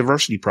tech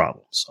diversity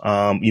problems?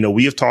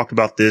 We have talked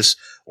about this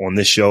on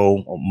this show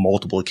on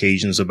multiple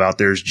occasions about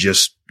there's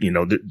just,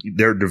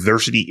 there are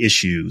diversity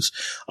issues,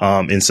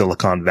 in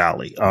Silicon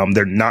Valley.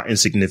 They're not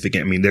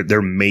insignificant. I mean,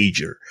 they're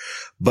major,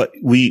 but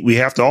we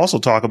have to also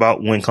talk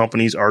about when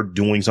companies are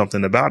doing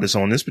something about it.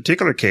 So in this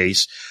particular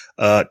case,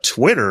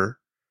 Twitter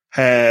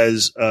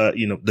has,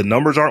 the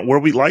numbers aren't where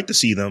we'd like to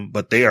see them,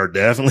 but they are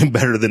definitely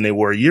better than they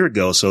were a year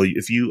ago. So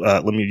if you,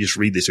 let me just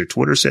read this here.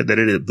 Twitter said that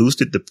it had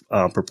boosted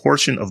the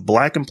proportion of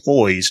Black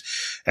employees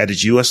at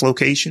its U.S.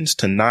 locations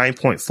to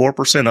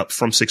 9.4%, up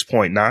from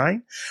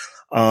 6.9.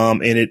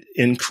 And it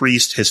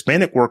increased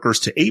Hispanic workers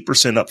to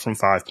 8%, up from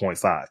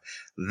 5.5.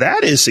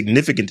 That is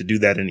significant to do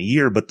that in a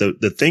year. But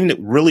the thing that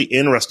really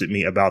interested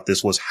me about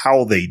this was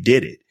how they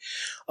did it.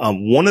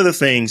 One of the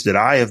things that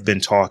I have been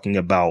talking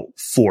about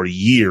for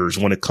years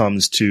when it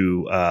comes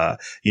to,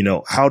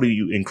 how do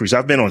you increase?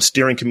 I've been on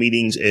steering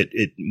committees at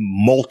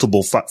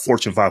multiple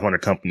Fortune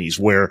 500 companies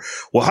where,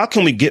 well, how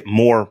can we get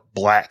more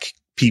Black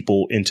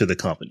people into the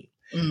company?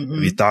 Mm-hmm.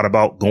 Have you thought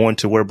about going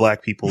to where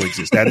Black people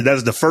exist? That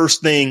is the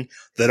first thing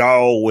that I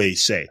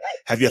always say.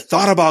 Have you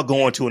thought about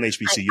going to an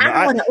HBCU?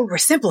 I don't want to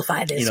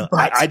oversimplify this.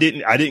 I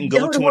didn't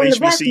go to an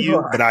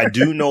HBCU, but I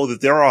do know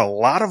that there are a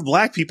lot of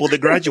Black people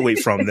that graduate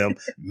from them.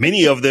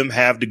 Many of them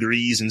have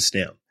degrees in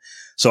STEM.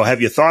 So have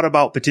you thought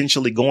about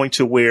potentially going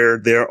to where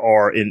there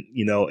are an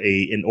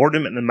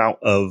inordinate amount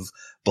of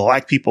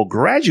Black people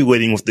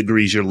graduating with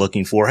degrees you're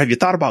looking for? Have you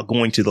thought about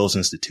going to those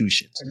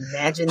institutions?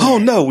 Imagine that. Oh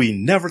no, we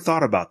never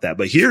thought about that.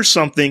 But here's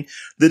something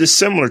that is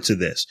similar to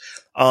this.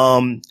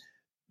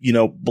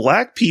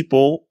 Black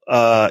people,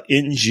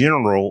 in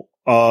general,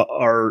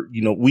 are,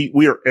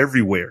 we are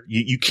everywhere.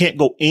 You can't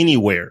go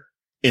anywhere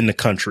in the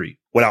country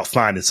without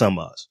finding some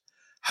of us.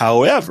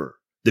 However,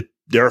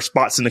 there are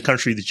spots in the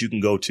country that you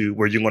can go to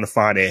where you're going to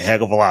find a heck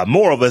of a lot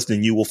more of us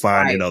than you will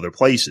find in other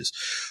places.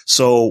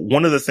 So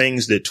one of the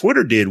things that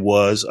Twitter did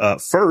was,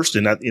 first,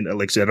 and like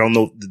I said, I don't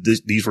know,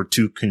 these were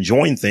two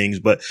conjoined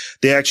things, but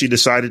they actually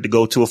decided to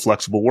go to a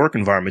flexible work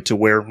environment to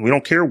where we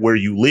don't care where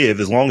you live.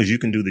 As long as you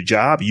can do the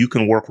job, you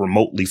can work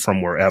remotely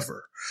from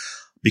wherever.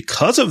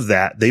 Because of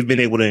that, they've been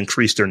able to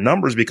increase their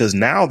numbers because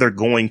now they're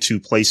going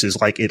to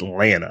places like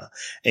Atlanta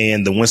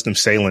and the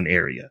Winston-Salem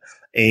area.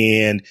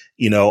 And,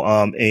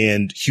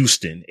 and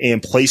Houston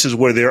and places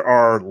where there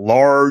are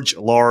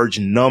large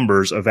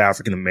numbers of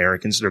African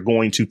Americans. They're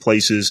going to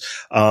places,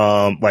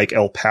 like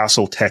El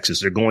Paso,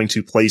 Texas. They're going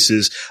to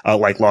places,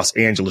 like Los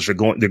Angeles. They're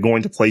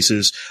going to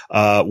places,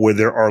 where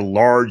there are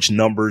large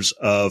numbers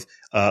of,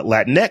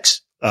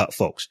 Latinx,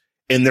 folks.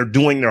 And they're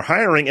doing their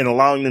hiring and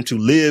allowing them to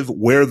live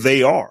where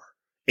they are.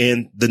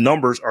 And the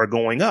numbers are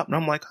going up. And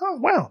I'm like, oh,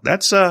 wow,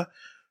 that's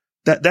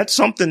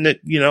something that,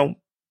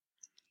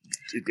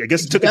 I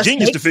guess it took a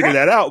genius to figure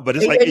that out, but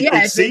it's like,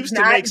 it seems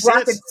to make sense.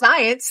 Rocket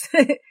science.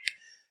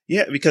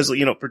 Yeah, because,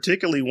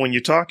 particularly when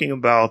you're talking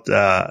about,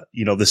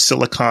 the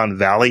Silicon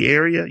Valley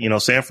area,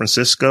 San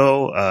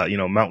Francisco,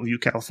 Mountain View,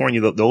 California,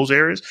 those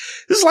areas,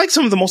 this is like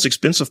some of the most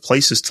expensive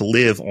places to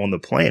live on the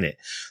planet.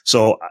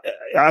 So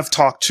I've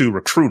talked to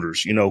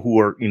recruiters, who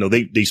are,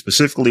 they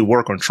specifically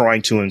work on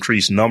trying to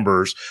increase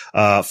numbers,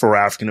 for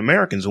African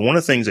Americans. And one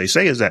of the things they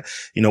say is that,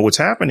 what's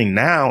happening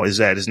now is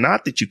that it's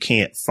not that you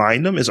can't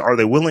find them, is are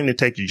they willing to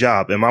take your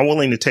job? Am I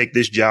willing to take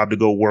this job to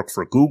go work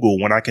for Google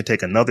when I can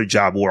take another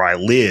job where I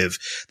live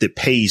that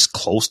pays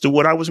close to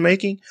what I was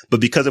making? But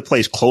because it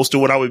pays close to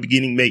what I would be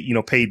getting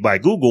paid by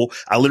Google,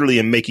 I literally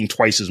am making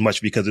twice as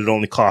much because it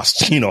only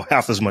costs,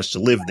 half as much to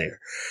live there.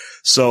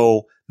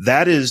 So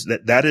that is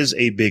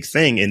a big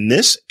thing. And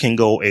this can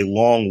go a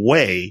long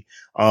way.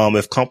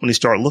 If companies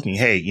start looking,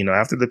 hey,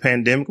 after the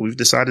pandemic, we've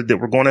decided that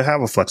we're going to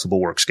have a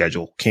flexible work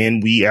schedule. Can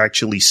we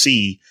actually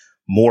see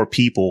more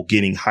people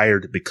getting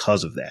hired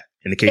because of that?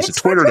 In the case of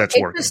Twitter, that's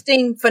working. It's an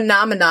interesting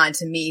phenomenon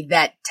to me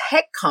that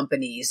tech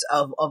companies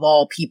of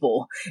all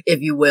people, if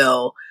you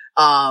will,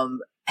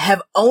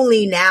 have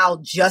only now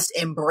just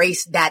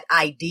embraced that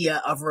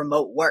idea of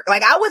remote work.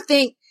 Like I would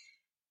think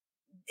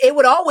it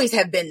would always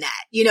have been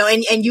that,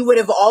 and you would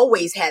have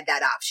always had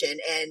that option.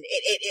 And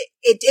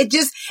it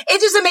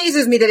just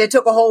amazes me that it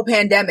took a whole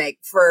pandemic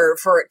for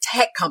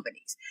tech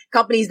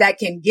companies that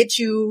can get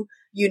you,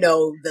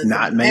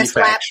 not the best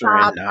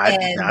laptop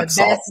and the best,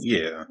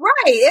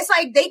 right. It's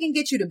like they can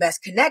get you the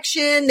best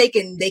connection. They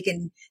can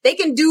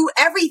do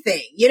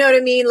everything. You know what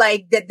I mean?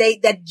 Like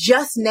that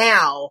just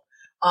now,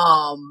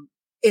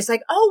 it's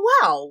like, oh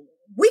wow,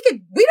 we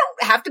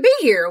don't have to be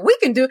here. We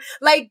can do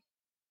like,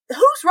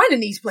 who's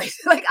running these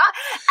places? Like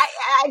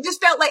I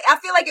just felt like, I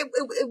feel like it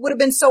would have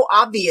been so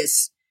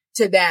obvious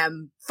to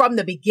them from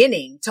the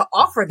beginning to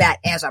offer that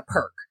as a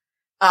perk.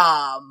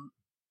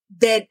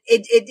 That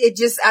it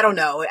just, I don't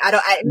know. I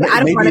don't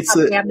run a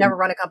company. I've never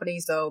run a company.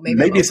 So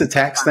maybe it's a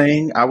tax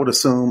thing. I would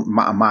assume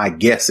my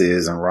guess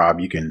is, and Rob,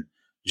 you can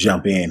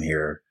jump in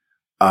here,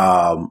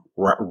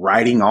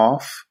 writing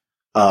off,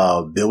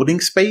 building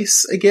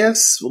space, I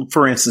guess.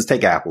 For instance,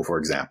 take Apple, for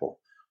example.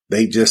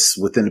 They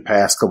just within the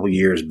past couple of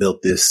years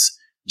built this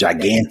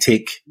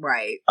gigantic,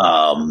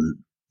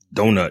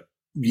 donut.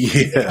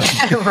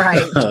 Yeah.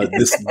 Right.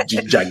 This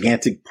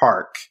gigantic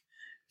park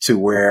to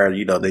where,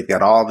 they've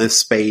got all this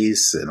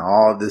space and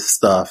all this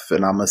stuff.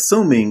 And I'm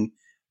assuming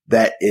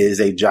that is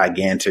a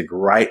gigantic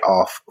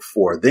write-off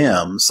for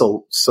them.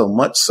 So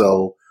much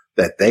so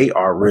that they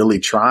are really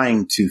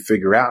trying to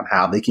figure out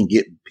how they can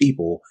get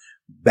people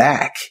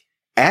back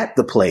at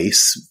the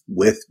place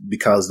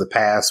because the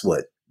past,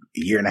 a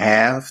year and a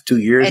half, 2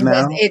 years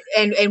now.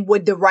 And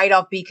would the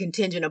write-off be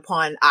contingent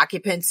upon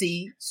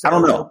occupancy? So I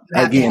don't know.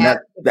 Again,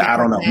 I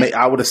don't know.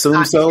 I would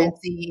assume so.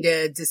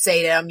 To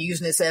say that I'm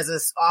using this as an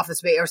office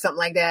space or something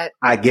like that.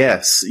 I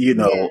guess,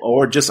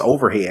 or just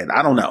overhead.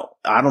 I don't know.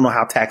 I don't know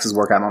how taxes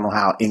work. I don't know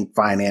how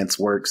finance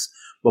works.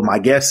 But my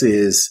guess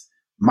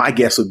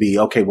would be,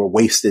 okay, we're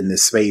wasting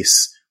this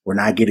space. We're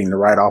not getting the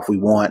write-off we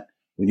want.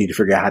 We need to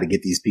figure out how to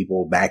get these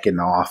people back in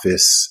the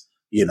office.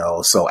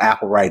 So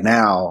Apple right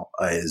now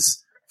is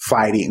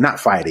not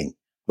fighting,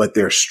 but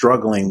they're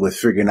struggling with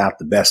figuring out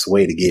the best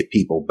way to get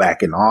people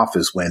back in the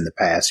office when the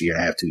past year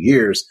and a half, 2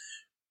 years,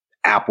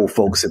 Apple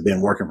folks have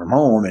been working from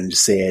home and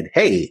just said,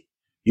 hey,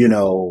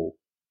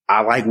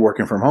 I like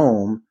working from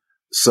home.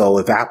 So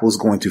if Apple's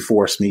going to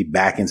force me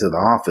back into the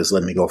office,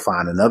 let me go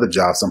find another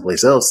job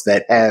someplace else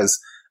that has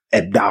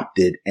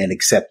adopted and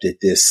accepted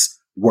this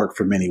work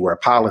from anywhere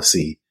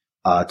policy,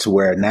 to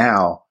where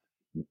now,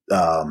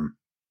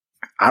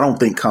 I don't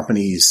think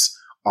companies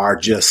are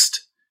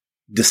just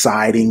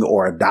deciding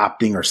or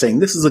adopting or saying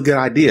this is a good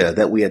idea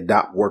that we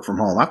adopt work from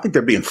home. I think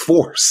they're being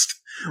forced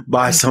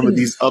by some of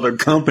these other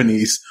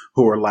companies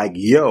who are like,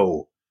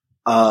 yo,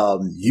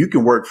 you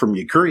can work from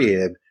your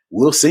crib.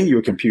 we'll send you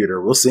a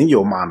computer. We'll send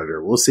you a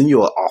monitor. We'll send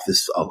you an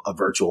office, a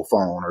virtual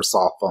phone or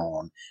soft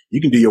phone.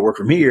 You can do your work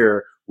from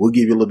here. We'll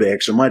give you a little bit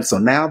extra money. So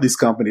now these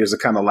companies are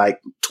kind of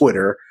like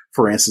Twitter,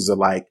 for instance, are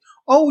like,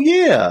 oh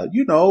yeah,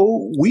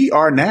 we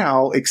are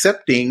now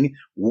accepting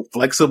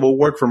flexible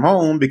work from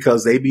home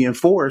because they be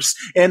enforced.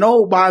 And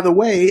oh, by the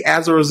way,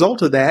 as a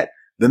result of that,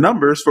 the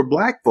numbers for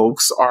Black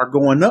folks are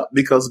going up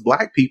because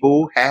Black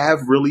people have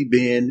really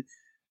been,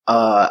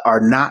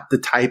 are not the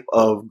type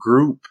of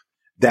group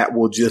that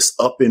will just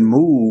up and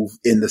move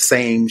in the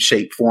same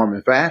shape, form,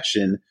 and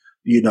fashion,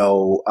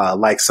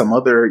 like some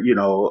other,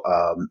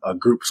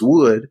 groups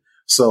would.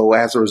 So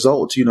as a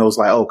result, it's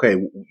like, okay,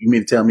 you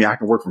mean to tell me I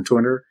can work from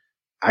Twitter?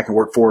 I can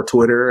work for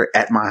Twitter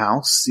at my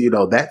house?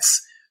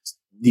 That's,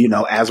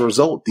 as a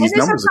result, these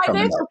numbers are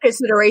coming up. Financial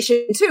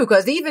consideration too,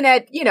 because even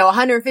at,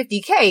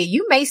 $150K,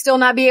 you may still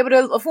not be able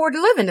to afford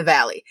to live in the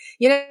Valley.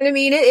 You know what I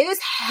mean? It is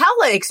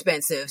hella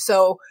expensive.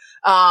 So,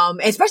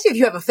 especially if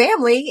you have a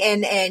family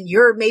and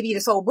you're maybe the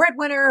sole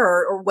breadwinner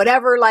or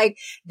whatever, like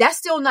that's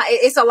still not,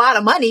 it's a lot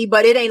of money,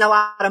 but it ain't a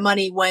lot of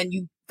money when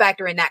you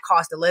factor in that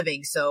cost of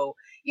living. So,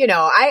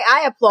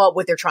 I applaud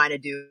what they're trying to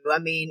do. I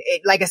mean,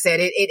 like I said,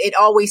 it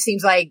always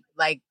seems like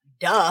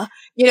duh,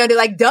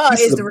 duh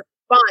is the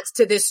response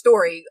to this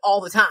story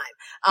all the time.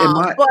 In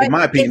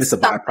my opinion, it's a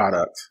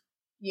byproduct.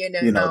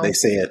 They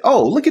said,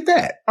 oh, look at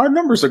that. Our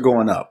numbers are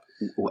going up.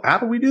 How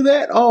do we do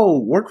that? Oh,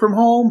 work from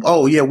home.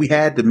 Oh yeah, we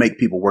had to make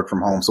people work from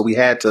home. So we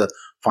had to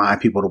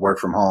find people to work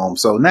from home.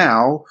 So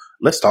now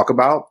let's talk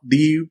about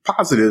the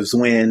positives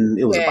when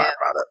it was a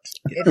byproduct.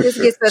 If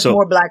this gets us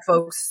more Black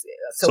folks,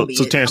 so be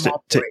it. Terrence,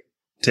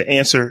 to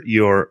answer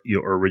your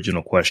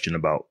original question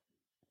about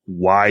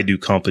why do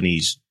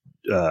companies,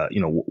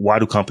 why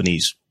do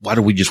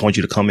we just want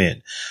you to come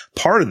in?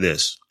 Part of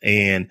this,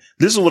 and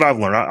this is what I've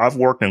learned. I've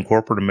worked in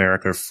corporate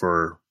America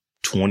for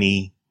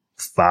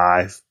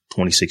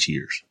 26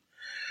 years.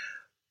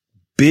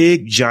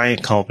 Big,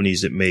 giant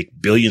companies that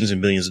make billions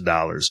and billions of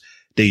dollars.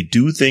 They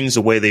do things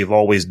the way they've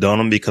always done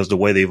them because the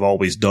way they've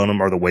always done them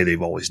are the way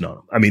they've always done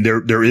them. I mean,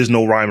 there is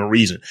no rhyme or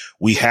reason.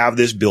 We have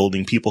this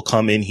building. People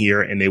come in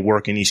here and they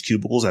work in these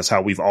cubicles. That's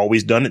how we've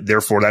always done it.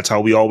 Therefore, that's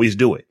how we always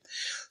do it.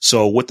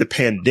 So what the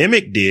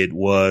pandemic did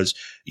was,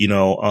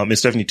 and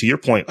Stephanie, to your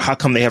point, how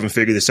come they haven't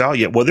figured this out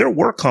yet? Well, there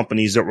were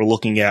companies that were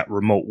looking at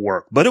remote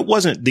work, but it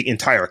wasn't the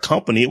entire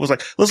company. It was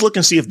like, let's look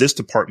and see if this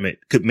department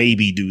could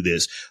maybe do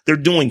this. They're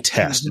doing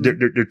tests.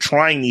 Mm-hmm. They're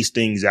trying these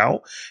things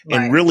out.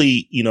 Right. And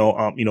really,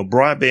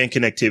 broadband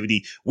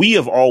connectivity, we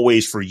have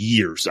always for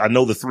years, I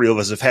know the three of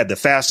us have had the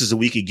fastest that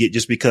we could get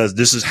just because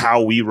this is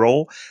how we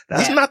roll.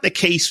 That's not the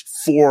case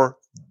for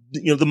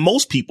the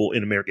most people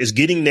in America. Is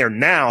getting there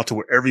now to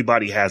where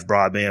everybody has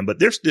broadband, but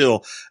there's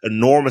still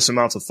enormous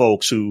amounts of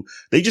folks who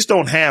they just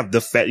don't have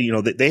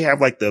they have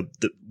like the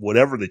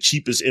whatever the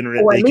cheapest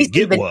internet or they could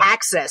get was.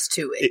 Access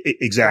to it.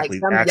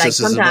 Exactly. Access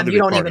is another big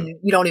part of it.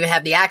 You don't even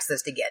have the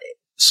access to get it.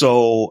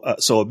 So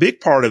a big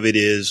part of it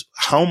is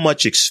how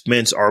much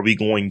expense are we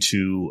going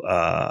to,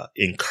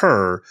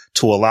 incur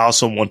to allow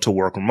someone to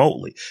work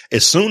remotely?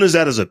 As soon as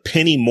that is a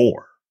penny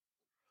more,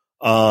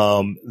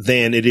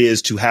 than it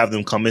is to have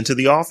them come into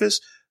the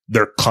office,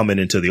 they're coming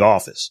into the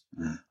office.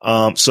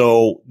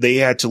 So they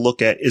had to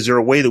look at, is there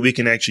a way that we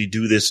can actually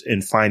do this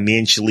and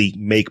financially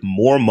make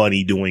more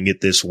money doing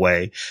it this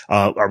way?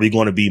 Are we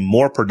going to be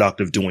more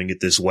productive doing it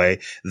this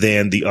way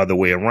than the other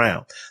way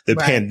around? The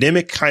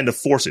pandemic kind of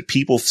forced it.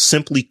 People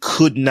simply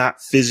could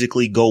not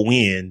physically go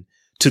in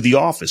to the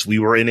office. We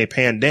were in a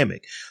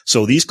pandemic.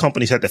 So these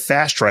companies had to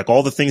fast track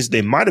all the things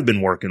they might have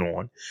been working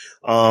on,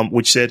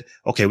 which said,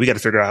 okay, we got to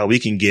figure out how we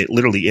can get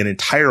literally an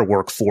entire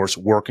workforce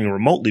working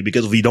remotely,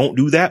 because if we don't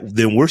do that,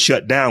 then we're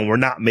shut down. We're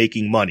not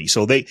making money.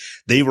 So they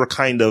were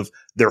kind of,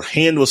 their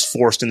hand was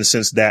forced in the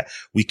sense that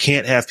we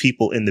can't have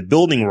people in the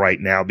building right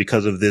now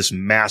because of this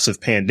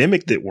massive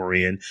pandemic that we're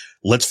in.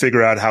 Let's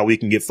figure out how we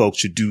can get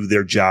folks to do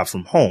their job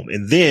from home.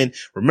 And then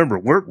remember,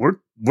 we're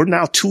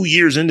now 2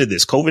 years into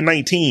this.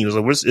 COVID-19,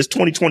 it's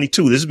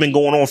 2022. This has been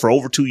going on for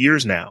over 2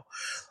 years now.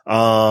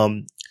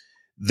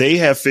 They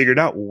have figured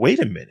out, wait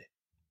a minute,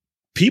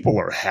 people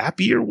are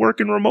happier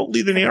working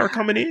remotely than they are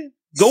coming in.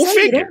 Go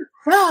figure.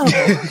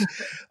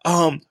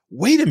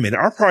 Wait a minute,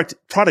 our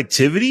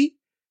productivity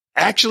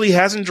actually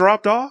hasn't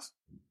dropped off.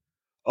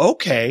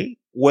 Okay,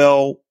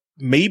 well,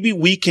 maybe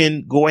we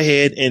can go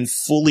ahead and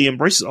fully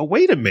embrace it. Oh,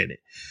 wait a minute.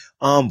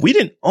 We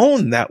didn't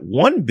own that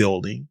one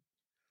building.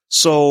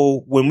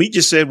 So when we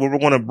just said, well, we're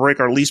going to break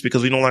our lease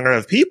because we no longer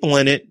have people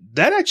in it,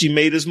 that actually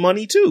made us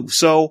money too.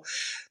 So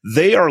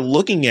they are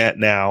looking at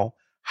now,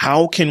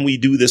 how can we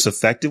do this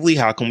effectively?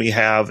 How can we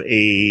have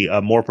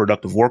a more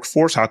productive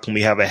workforce? How can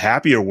we have a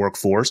happier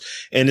workforce?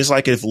 And it's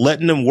like, if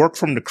letting them work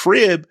from the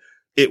crib,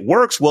 it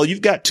works. Well, you've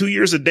got 2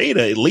 years of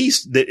data at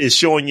least that is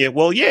showing you,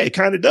 well, yeah, it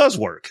kind of does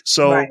work.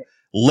 So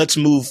let's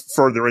move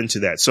further into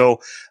that.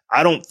 So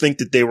I don't think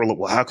that they were like,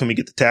 well, how can we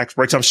get the tax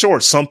breaks? I'm sure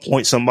at some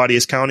point somebody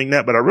is counting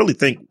that, but I really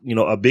think,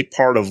 a big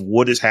part of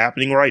what is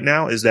happening right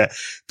now is that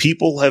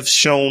people have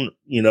shown,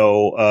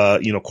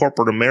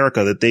 corporate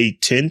America that they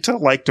tend to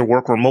like to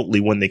work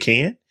remotely when they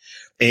can.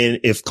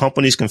 And if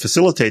companies can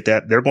facilitate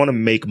that, they're going to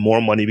make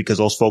more money because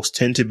those folks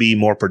tend to be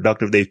more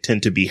productive. They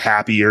tend to be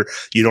happier.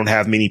 You don't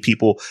have many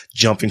people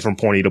jumping from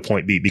point A to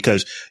point B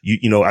because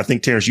I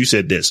think Terrence, you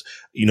said this,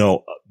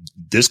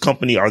 this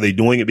company, are they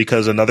doing it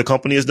because another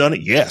company has done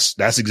it? Yes,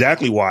 that's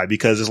exactly why,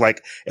 because it's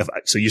like,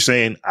 so you're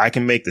saying I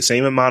can make the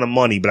same amount of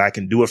money, but I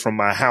can do it from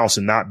my house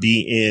and not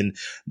be in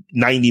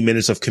 90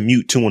 minutes of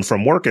commute to and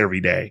from work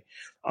every day.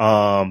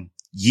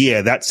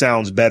 Yeah, that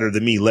sounds better to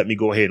me. Let me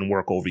go ahead and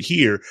work over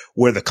here,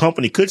 where the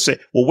company could say,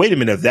 well, wait a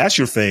minute. If that's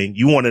your thing,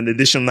 you want an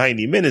additional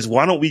 90 minutes.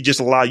 Why don't we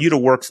just allow you to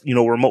work,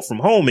 remote from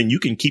home, and you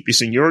can keep your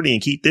seniority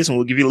and keep this, and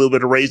we'll give you a little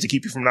bit of raise to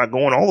keep you from not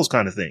going, all those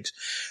kind of things.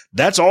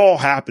 That's all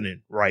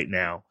happening right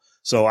now.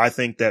 So I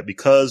think that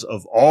because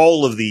of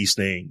all of these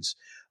things,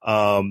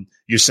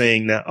 you're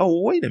saying now,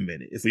 oh, wait a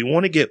minute. If we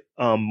want to get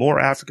more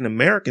African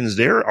Americans,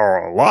 there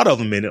are a lot of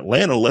them in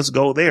Atlanta. Let's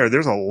go there.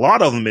 There's a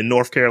lot of them in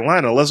North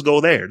Carolina. Let's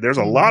go there. There's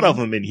a lot of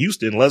them in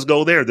Houston. Let's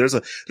go there. There's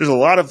a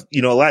lot of,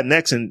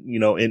 Latinx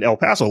in El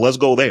Paso. Let's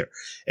go there.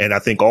 And I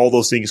think all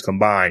those things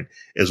combined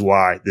is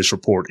why this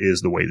report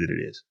is the way that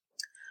it is.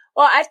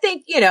 Well, I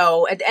think,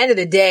 at the end of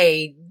the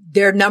day,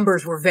 their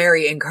numbers were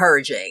very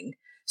encouraging.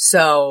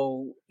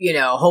 So,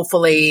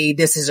 hopefully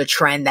this is a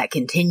trend that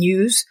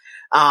continues.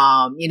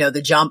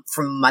 The jump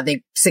from, I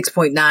think,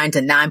 6.9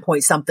 to 9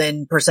 point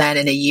something %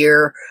 in a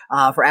year,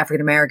 for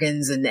African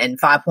Americans and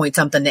 5 point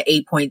something to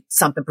 8 point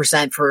something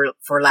 % for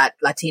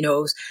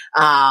Latinos.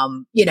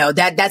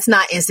 That's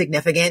not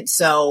insignificant.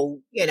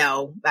 So,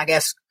 I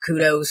guess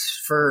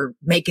kudos for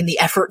making the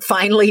effort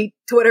finally,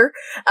 Twitter.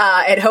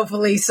 And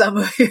hopefully some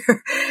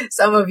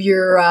of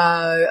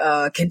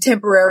your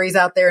contemporaries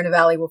out there in the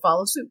Valley will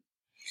follow suit.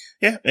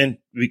 Yeah. And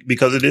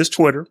because it is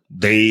Twitter,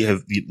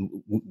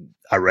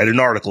 I read an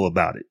article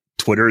about it.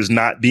 Twitter is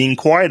not being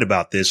quiet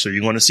about this. So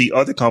you're going to see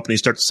other companies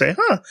start to say,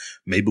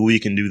 maybe we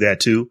can do that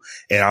too.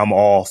 And I'm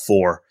all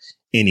for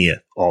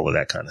all of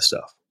that kind of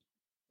stuff.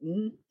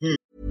 Mm-hmm.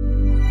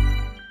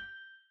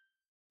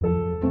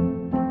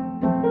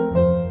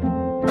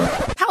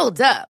 Hold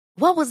up.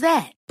 What was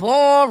that?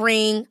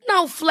 Boring.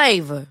 No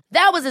flavor.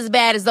 That was as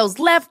bad as those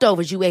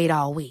leftovers you ate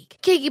all week.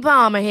 Keke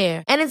Palmer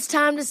here. And it's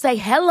time to say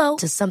hello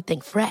to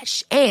something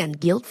fresh and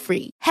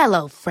guilt-free.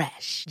 Hello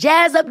Fresh.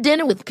 Jazz up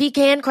dinner with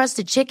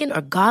pecan-crusted chicken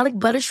or garlic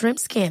butter shrimp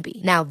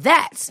scampi. Now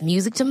that's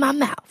music to my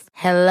mouth.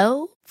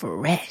 Hello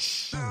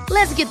Fresh.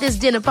 Let's get this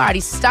dinner party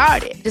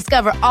started.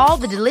 Discover all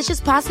the delicious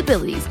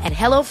possibilities at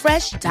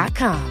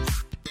HelloFresh.com.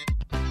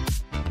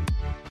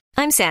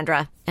 I'm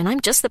Sandra, and I'm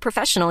just the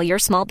professional your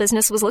small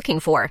business was looking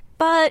for.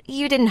 But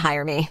you didn't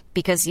hire me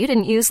because you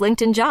didn't use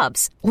LinkedIn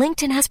Jobs.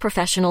 LinkedIn has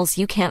professionals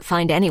you can't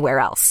find anywhere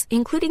else,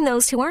 including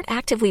those who aren't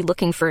actively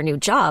looking for a new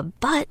job,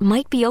 but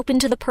might be open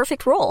to the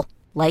perfect role,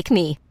 like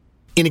me.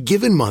 In a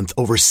given month,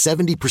 over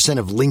 70%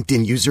 of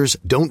LinkedIn users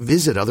don't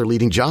visit other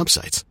leading job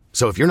sites.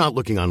 So if you're not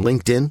looking on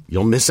LinkedIn,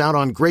 you'll miss out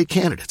on great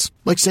candidates,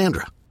 like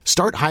Sandra.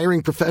 Start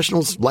hiring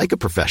professionals like a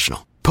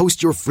professional.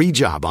 Post your free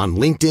job on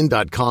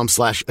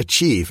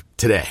linkedin.com/achieve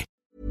today.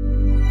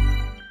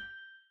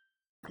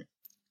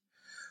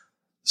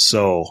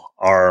 So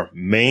our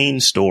main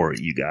story,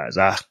 you guys,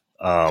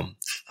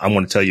 I'm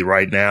going to tell you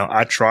right now,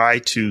 I try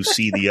to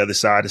see the other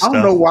side of stuff. I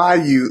don't know why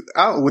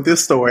with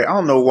this story, I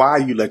don't know why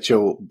you let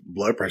your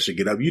blood pressure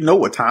get up. You know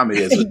what time it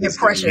is. Your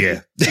pressure.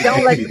 Yeah.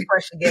 Don't let your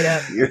pressure get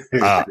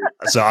up.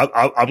 So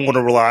I'm going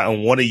to rely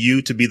on one of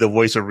you to be the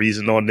voice of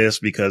reason on this,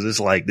 because it's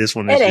like this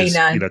one is just,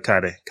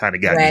 kind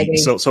of got me.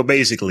 So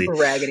basically,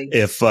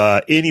 if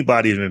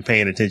anybody has been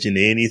paying attention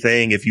to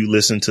anything, if you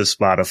listen to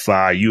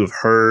Spotify, you have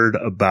heard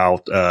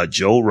about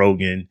Joe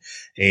Rogan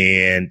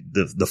and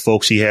the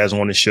folks he has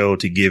on the show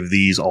to give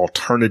these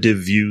alternative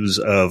views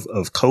of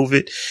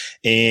COVID.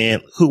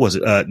 And who was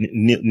it?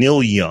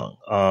 Neil Young,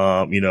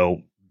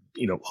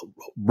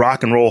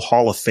 Rock and Roll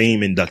Hall of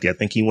Fame inductee. I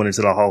think he went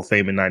into the Hall of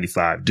Fame in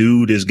 95.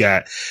 Dude has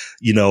got,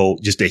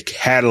 just a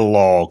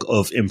catalog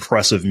of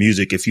impressive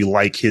music if you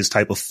like his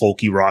type of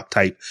folky rock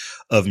type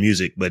of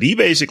music. But he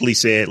basically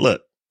said,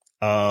 look,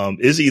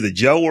 it's either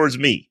Joe or it's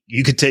me.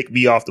 You could take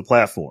me off the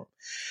platform.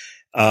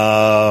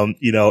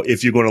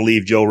 If you're going to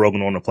leave Joe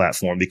Rogan on the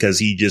platform, because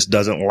he just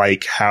doesn't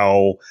like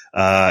how,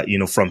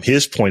 from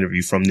his point of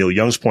view, from Neil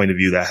Young's point of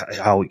view, that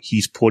how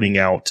he's putting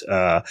out,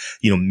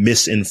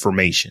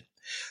 misinformation.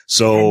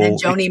 So and then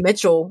Joni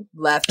Mitchell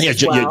left. Yeah,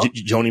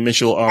 Joni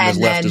Mitchell has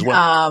left as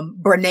well.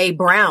 Brene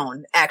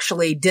Brown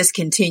actually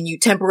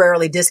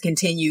temporarily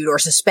discontinued or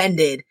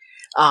suspended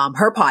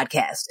her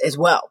podcast as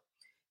well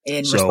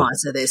in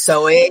response to this.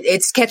 So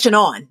it's catching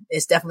on.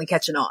 It's definitely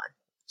catching on.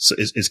 So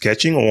it's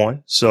catching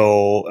on.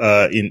 So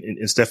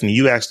in Stephanie,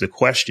 you asked the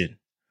question,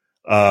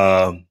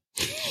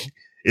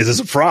 is this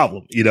a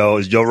problem?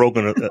 Is Joe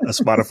Rogan a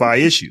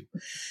Spotify issue?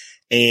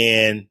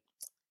 And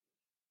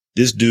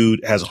this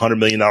dude has a $100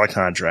 million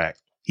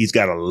contract. He's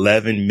got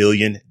 11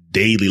 million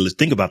daily. Let's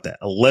think about that.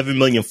 11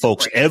 million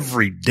folks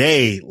every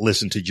day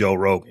listen to Joe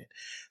Rogan.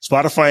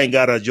 Spotify ain't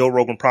got a Joe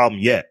Rogan problem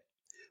yet,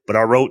 but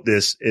I wrote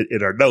this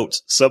in our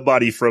notes.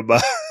 Somebody from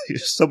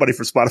somebody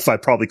from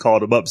Spotify probably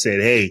called him up and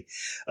said, hey,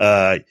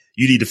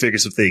 you need to figure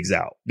some things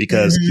out,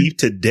 because he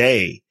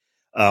today,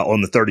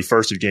 on the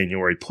 31st of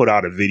January, put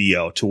out a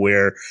video to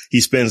where he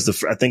spends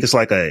I think it's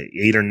like a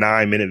 8 or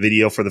 9 minute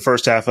video. For the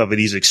first half of it,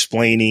 he's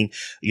explaining,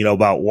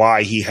 about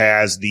why he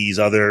has these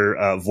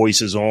other,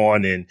 voices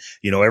on, and,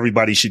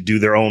 everybody should do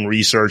their own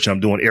research.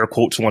 I'm doing air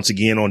quotes once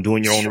again on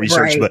doing your own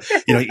research, but,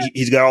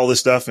 he's got all this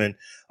stuff and,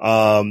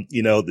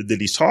 that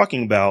he's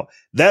talking about.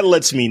 That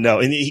lets me know.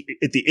 And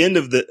at the end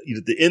of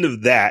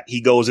that,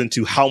 he goes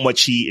into how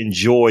much he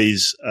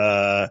enjoys,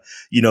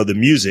 the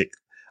music,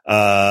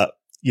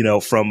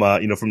 from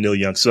Neil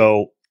Young.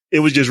 So it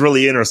was just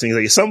really interesting.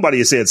 Like, somebody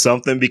had said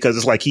something, because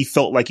it's like he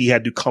felt like he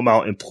had to come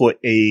out and put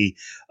a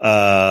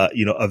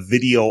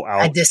video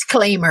out, a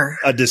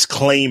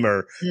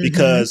disclaimer,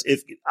 because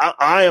if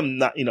I am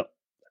not,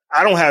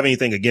 I don't have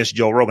anything against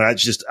Joe Rogan.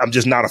 I'm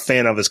just not a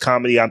fan of his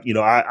comedy.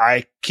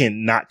 I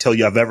cannot tell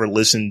you I've ever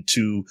listened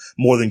to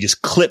more than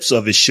just clips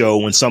of his show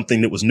when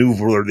something that was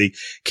newsworthy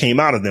came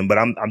out of them. But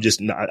I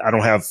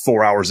don't have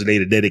 4 hours a day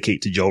to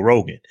dedicate to Joe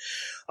Rogan.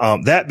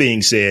 That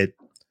being said,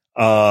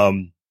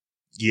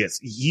 yes,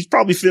 he's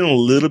probably feeling a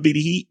little bit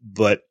of heat,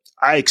 but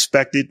I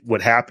expected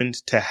what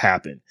happened to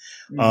happen.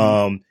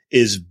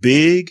 As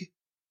big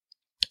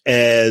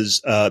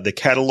as the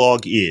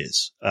catalog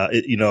is, like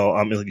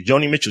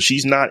Joni Mitchell,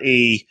 she's not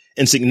a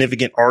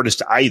insignificant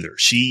artist either.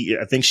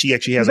 I think she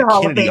actually has a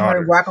Kennedy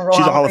honor.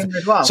 She's a Hall of Famer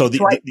as well. So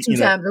two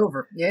times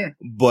over, yeah.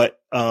 But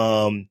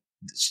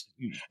these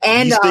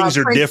things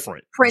are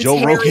different. Prince Joe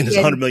Harry Rogan is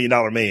 $100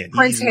 million man.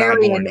 Prince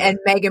Harry and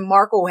Meghan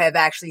Markle have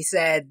actually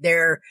said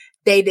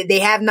they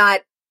have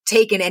not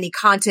taken any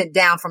content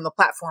down from the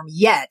platform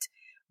yet,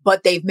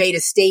 but they've made a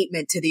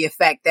statement to the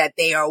effect that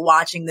they are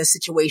watching the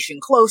situation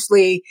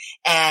closely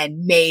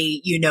and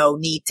may,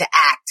 need to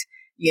act,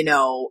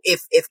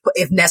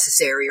 if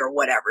necessary or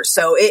whatever.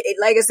 So it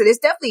like I said, it's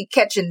definitely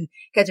catching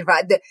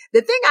fire.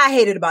 The thing I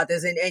hated about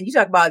this, and you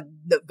talk about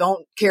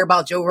don't care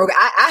about Joe Rogan.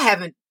 I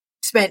haven't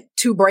spent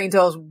 2 brain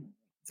cells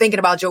thinking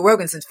about Joe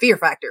Rogan since Fear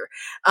Factor.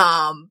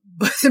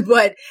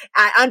 But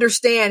I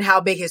understand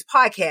how big his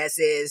podcast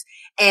is.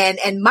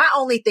 And my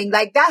only thing,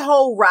 like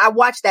I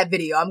watched that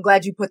video. I'm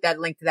glad you put that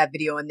link to that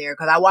video in there,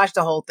 because I watched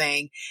the whole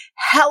thing.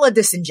 Hella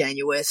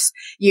disingenuous,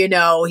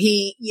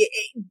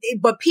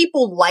 but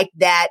people like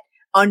that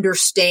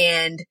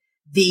understand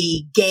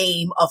the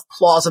game of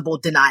plausible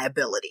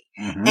deniability.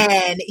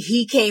 And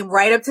he came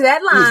right up to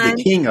that line.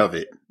 He's the king of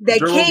it. The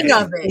king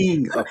of it.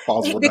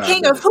 The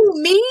king of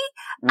who? Me?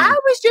 I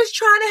was just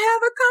trying to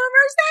have a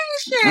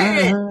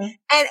conversation.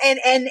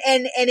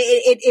 And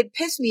it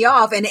pissed me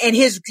off. And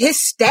his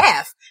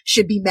staff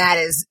should be mad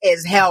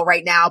as hell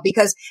right now,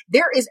 because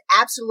there is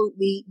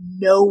absolutely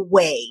no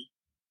way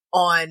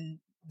on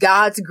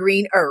God's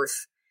green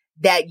earth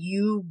that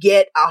you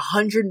get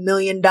 $100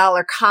 million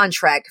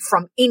contract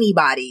from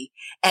anybody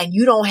and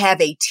you don't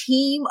have a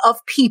team of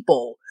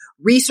people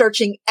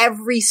researching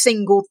every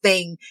single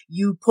thing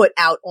you put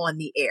out on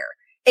the air.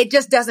 It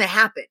just doesn't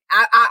happen.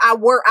 I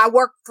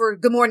work for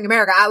Good Morning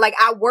America.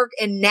 I work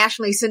in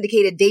nationally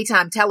syndicated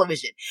daytime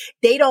television.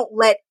 They don't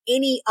let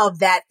any of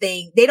that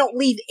they don't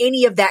leave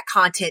any of that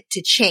content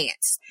to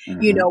chance.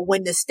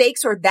 When the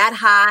stakes are that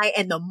high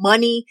and the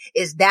money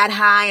is that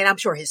high, and I'm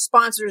sure his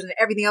sponsors and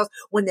everything else,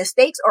 when the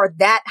stakes are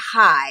that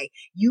high,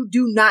 you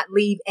do not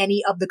leave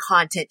any of the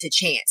content to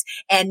chance.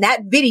 And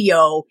that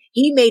video,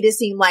 he made it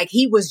seem like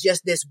he was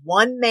just this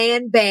one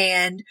man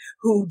band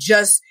who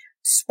just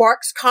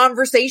sparks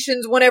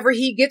conversations whenever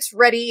he gets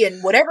ready,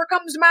 and whatever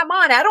comes to my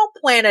mind. I don't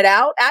plan it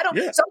out.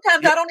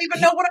 Sometimes I don't even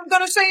know what I'm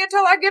going to say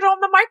until I get on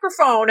the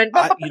microphone. And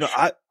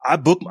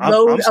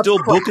I'm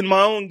still booking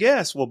my own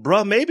guests. Well,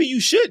 bruh, maybe you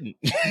shouldn't.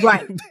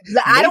 Right.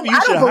 I don't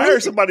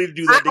hire somebody to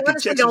do that. I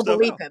honestly don't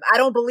believe him. I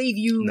don't believe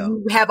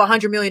you have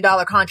 $100 million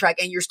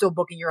contract and you're still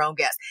booking your own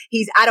guests.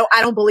 I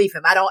don't believe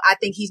him. I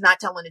think he's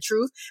not telling the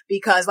truth,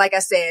 because like I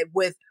said,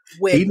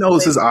 he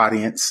knows his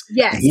audience.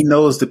 Yes. He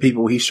knows the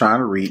people he's trying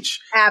to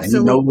reach. Absolutely.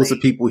 And he knows the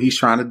people he's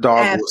trying to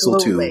dog whistle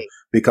to,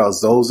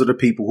 because those are the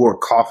people who are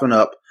coughing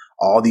up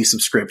all these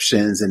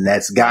subscriptions, and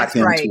that's got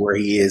him to where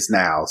he is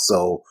now.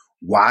 So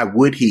why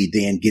would he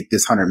then get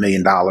this $100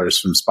 million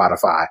from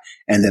Spotify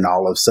and then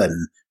all of a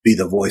sudden be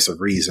the voice of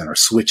reason or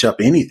switch up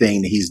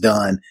anything that he's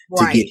done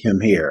to get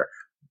him here?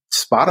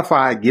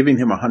 Spotify giving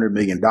him $100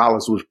 million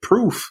was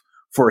proof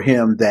for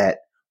him that,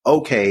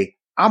 okay,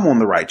 I'm on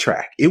the right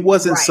track. It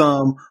wasn't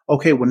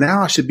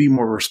now I should be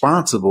more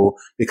responsible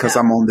because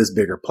I'm on this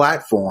bigger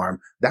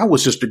platform. That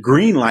was just a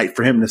green light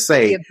for him to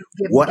say,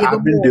 what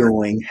I've been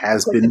doing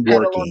has been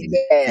working,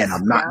 and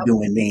I'm not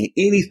doing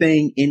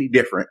anything any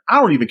different.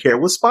 I don't even care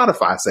what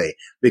Spotify say,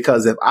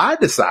 because if I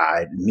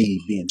decide,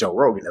 me being Joe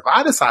Rogan, if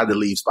I decide to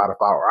leave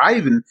Spotify, or I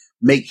even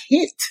make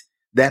hint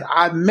that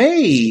I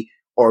may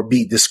or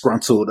be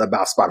disgruntled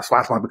about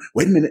Spotify.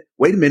 Wait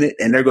a minute.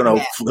 And they're going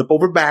to flip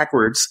over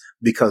backwards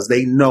because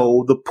they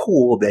know the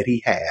pull that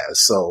he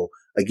has. So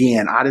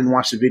again, I didn't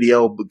watch the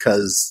video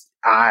because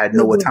I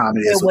know what time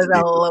it is. It was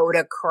a load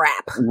of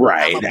crap.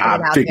 Right.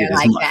 I figured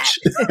as much.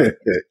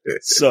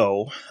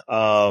 So,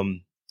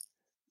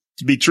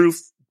 to be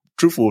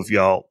truthful with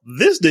y'all,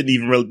 this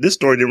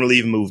story didn't really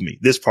even move me.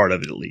 This part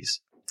of it, at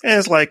least. And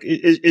it's like,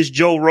 it's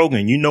Joe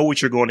Rogan. You know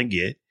what you're going to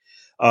get.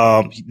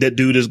 That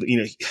dude is,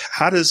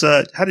 how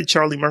did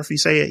Charlie Murphy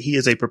say it? He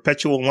is a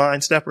perpetual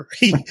line stepper.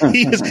 He's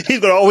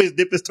going to always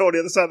dip his toe on the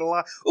other side of the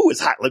line. Ooh, it's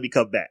hot. Let me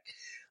come back.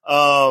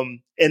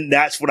 And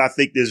that's what I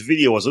think this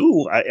video was.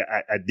 Ooh,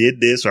 I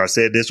did this, or I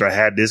said this, or I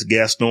had this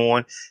guest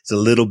on. It's a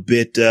little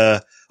bit,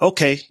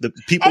 okay. The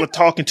people are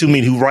talking to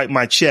me who write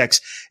my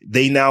checks.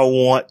 They now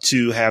want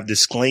to have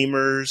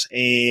disclaimers,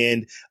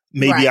 and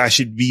maybe I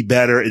should be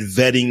better at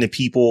vetting the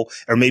people,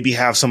 or maybe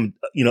have some,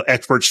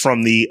 experts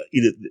from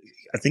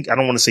I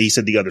don't want to say he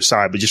said the other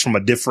side, but just from a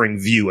differing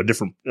view, a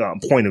different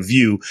point of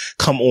view,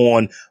 come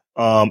on,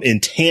 in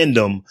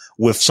tandem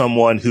with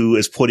someone who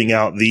is putting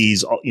out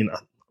these,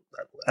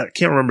 I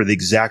can't remember the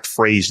exact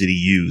phrase that he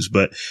used,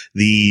 but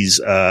these,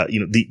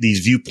 these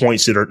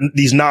viewpoints that are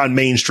these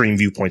non-mainstream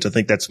viewpoints. I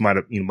think that's might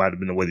have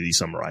been the way that he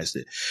summarized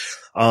it.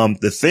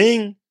 The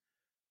thing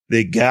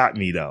that got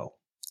me though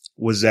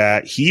was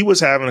that he was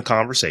having a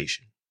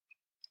conversation.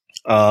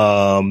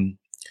 I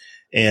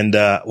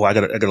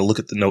gotta look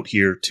at the note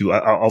here too.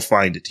 I'll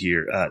find it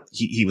here.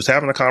 He was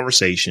having a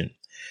conversation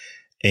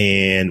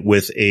and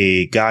with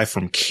a guy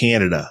from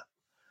Canada.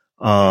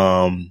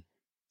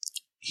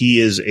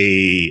 He is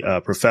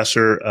a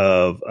professor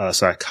of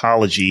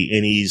psychology,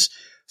 and he's,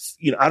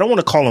 I don't want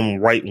to call him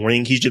right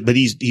wing. He's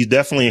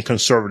definitely in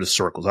conservative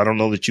circles. I don't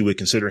know that you would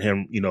consider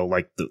him,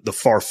 like the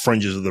far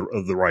fringes of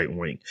the right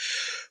wing.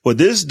 But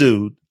this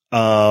dude,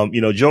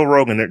 Joe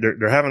Rogan,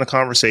 they're having a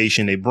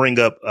conversation. They bring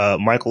up,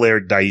 Michael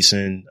Eric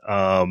Dyson.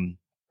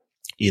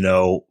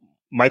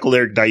 Michael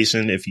Eric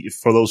Dyson,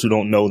 for those who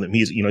don't know them,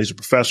 he's a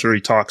professor. He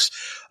talks,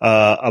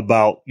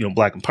 about,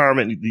 black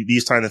empowerment,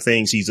 these kind of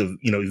things. He's a,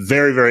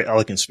 very, very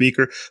eloquent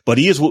speaker, but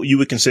he is what you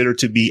would consider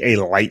to be a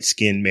light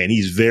skinned man.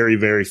 He's very,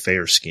 very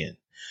fair skinned.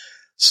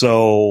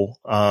 So,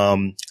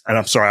 and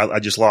I'm sorry, I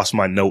just lost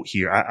my note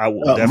here. I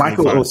will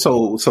definitely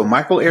So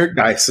Michael Eric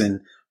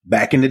Dyson,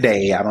 back in the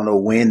day, I don't know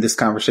when this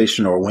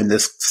conversation or when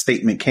this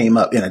statement came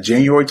up in a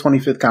January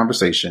 25th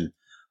conversation,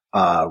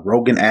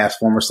 Rogan asked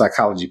former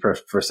psychology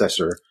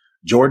professor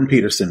Jordan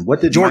Peterson, what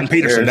did Jordan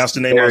Peterson, that's the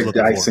name I was looking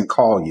for. Eric Dyson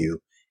call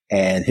you?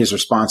 And his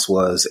response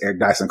was,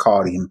 Eric Dyson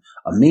called him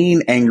a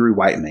mean, angry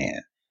white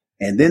man.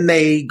 And then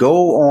they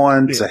go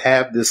on to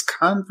have this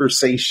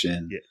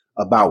conversation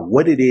about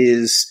what it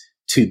is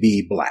to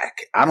be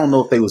black. I don't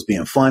know if they was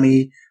being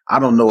funny. I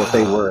don't know if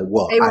they were.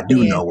 Well, I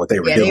do know what they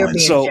were doing.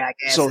 So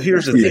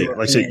here's the thing. Like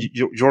I said,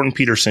 Jordan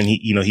Peterson,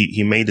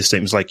 he made the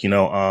statements like,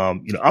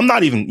 I'm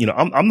not even,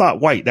 I'm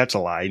not white. That's a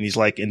lie. And he's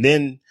like, and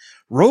then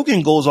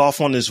Rogan goes off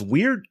on this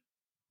weird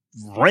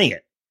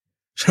rant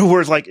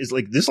where it's like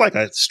this, like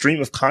a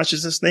stream of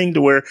consciousness thing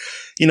to where,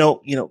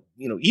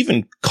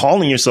 even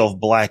calling yourself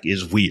black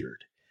is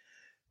weird.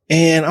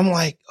 And I'm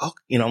like, oh,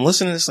 I'm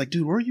listening to this like,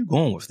 dude, where are you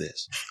going with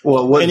this?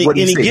 Well,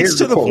 he gets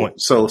to the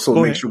point. So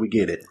make sure we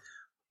get it.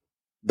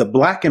 The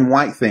black and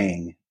white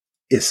thing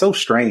is so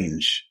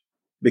strange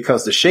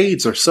because the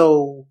shades are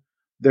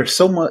there's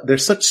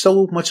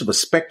so much of a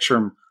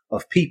spectrum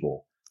of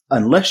people.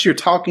 Unless you're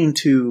talking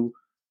to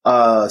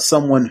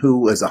someone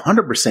who is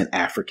 100%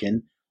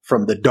 African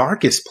from the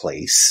darkest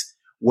place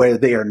where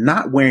they are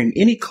not wearing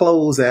any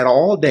clothes at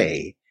all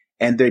day,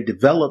 and they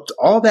developed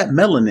all that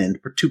melanin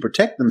to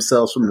protect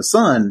themselves from the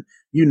sun.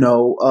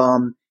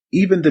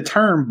 Even the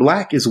term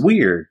black is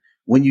weird.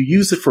 When you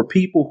use it for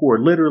people who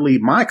are literally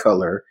my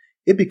color,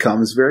 it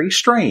becomes very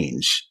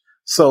strange.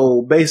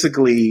 So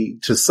basically,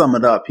 to sum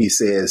it up, he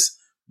says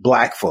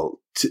black folk,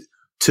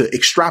 to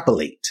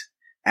extrapolate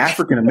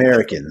African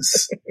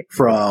Americans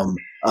from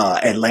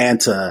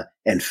Atlanta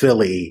and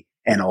Philly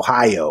and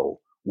Ohio,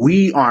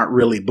 we aren't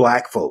really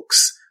black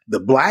folks. The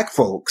black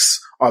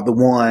folks are the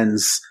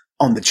ones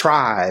on the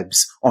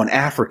tribes on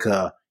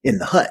Africa in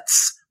the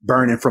huts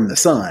burning from the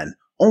sun.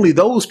 Only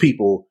those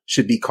people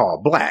should be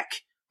called black.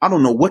 I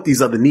don't know what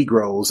these other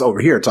Negroes over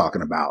here are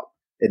talking about.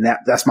 And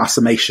that's my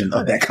summation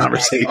of that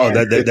conversation. Oh,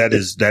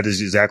 that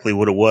is exactly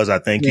what it was. I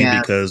thank you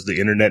because the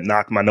internet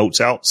knocked my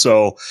notes out.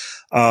 So,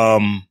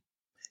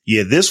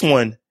 this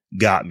one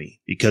got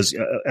me because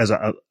as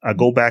I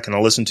go back and I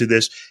listen to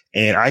this,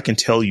 and I can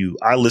tell you,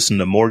 I listen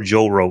to more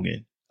Joe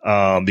Rogan,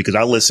 because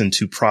I listened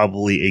to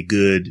probably a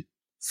good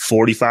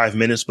 45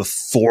 minutes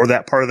before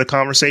that part of the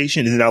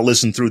conversation. And then I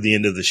listened through the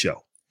end of the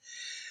show.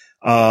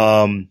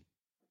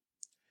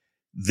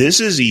 This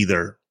is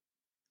either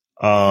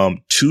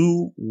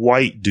two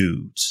white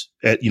dudes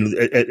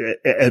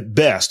at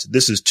best.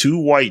 This is two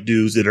white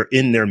dudes that are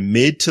in their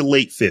mid to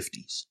late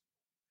 50s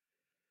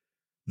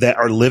that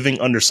are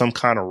living under some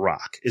kind of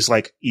rock. It's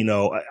like,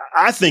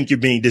 I think you're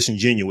being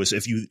disingenuous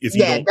if you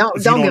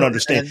don't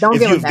understand.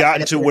 If you've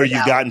gotten to where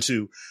you've gotten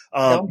to,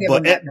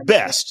 but at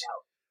best,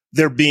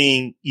 they're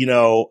being,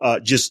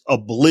 just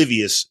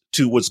oblivious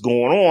to what's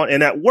going on.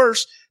 And at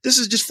worst, this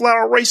is just flat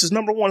out racist.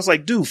 Number one, it's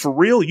like, dude, for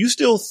real, you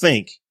still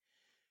think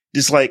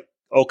it's like,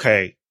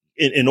 okay,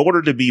 in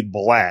order to be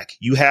black,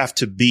 you have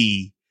to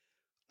be,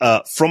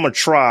 from a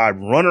tribe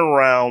running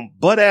around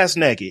butt ass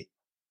naked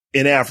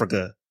in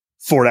Africa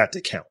for that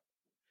to count.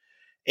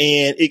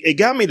 And it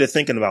got me to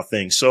thinking about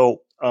things.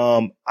 So,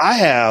 I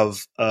have,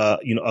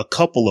 a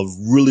couple of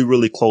really,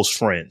 really close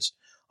friends,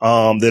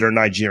 that are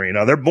Nigerian.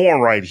 Now they're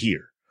born right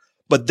here,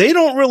 but they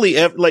don't really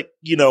ever,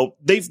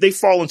 they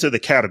fall into the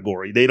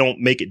category. They don't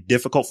make it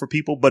difficult for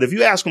people. But if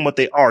you ask them what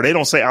they are, they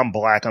don't say I'm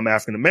black, I'm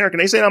African American.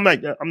 They say I'm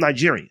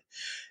Nigerian.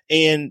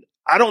 And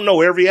I don't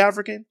know every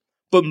African,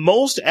 but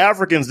most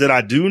Africans that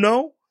I do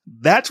know,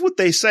 that's what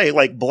they say.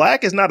 Like,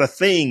 black is not a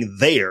thing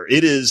there.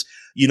 It is,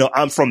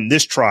 I'm from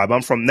this tribe.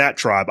 I'm from that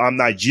tribe. I'm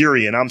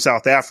Nigerian. I'm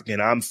South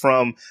African. I'm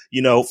from,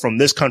 from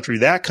this country,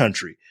 that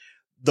country.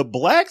 The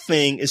black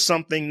thing is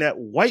something that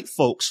white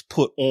folks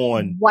put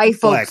on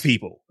black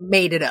people.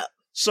 Made it up.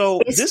 So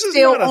it's this is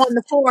still not on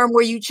the form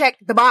where you check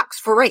the box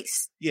for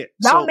race. Yeah.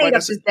 Y'all made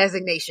up this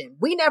designation.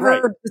 We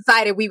never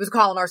decided we was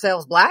calling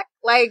ourselves black.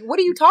 Like, what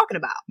are you talking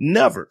about?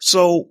 Never.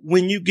 So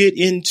when you get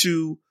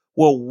into,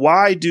 well,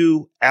 why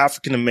do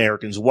African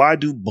Americans, why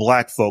do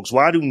black folks,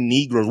 why do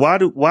Negroes, why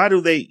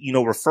do they,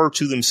 refer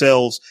to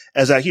themselves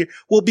as out here?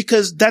 Well,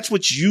 because that's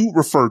what you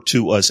refer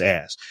to us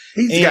as.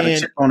 He's got a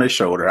chip on his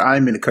shoulder. I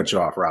didn't mean to cut you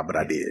off, Rob, but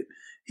I did.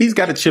 He's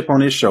got a chip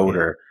on his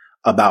shoulder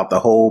about the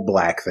whole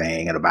black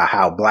thing and about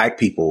how black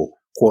people,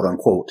 quote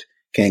unquote,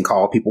 can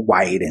call people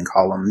white and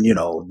call them,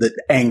 the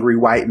angry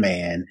white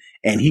man.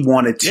 And he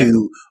wanted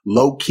to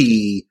low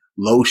key,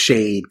 low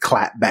shade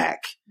clap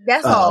back.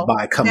 That's all.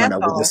 By coming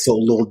up with this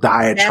little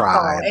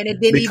diatribe. And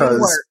it didn't even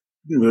work.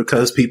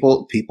 Because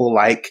people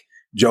like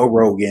Joe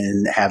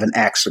Rogan have an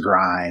axe to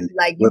grind.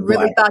 Like, you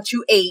really thought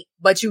you ate,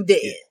 but you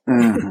didn't.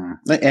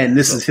 Mm-hmm. And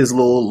this is his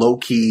little low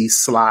key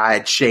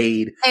slide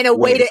shade. And a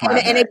way to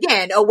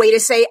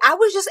say, I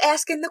was just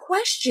asking the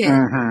question.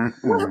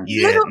 Mm-hmm.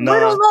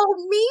 Little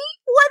old me?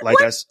 What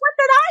did I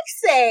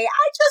say?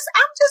 I'm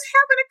just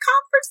having a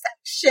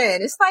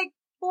conversation. It's like,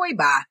 boy,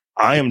 bye.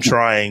 I am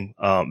trying,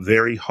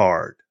 very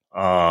hard,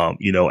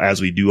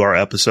 as we do our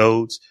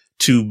episodes,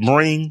 to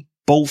bring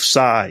both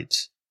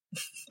sides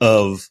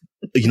of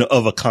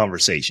a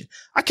conversation.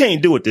 I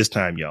can't do it this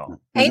time, y'all.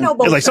 Ain't no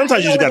both like,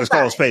 sometimes sides. you just got to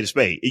call a spade a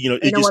spade.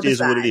 It just is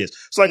what it is.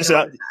 So like I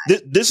said,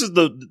 this is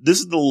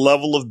the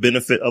level of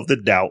benefit of the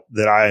doubt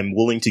that I am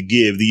willing to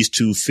give these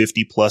two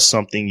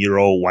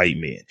 50-plus-something-year-old white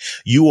men.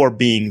 You are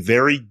being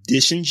very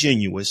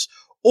disingenuous,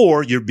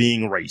 or you're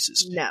being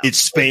racist. No, it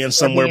spans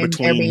somewhere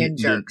between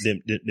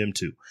them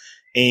two.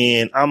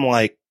 And I'm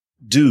like,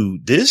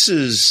 dude, this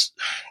is,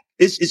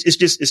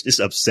 it's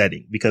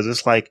upsetting, because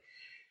it's like,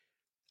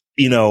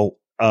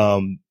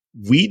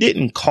 we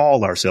didn't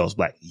call ourselves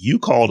black. You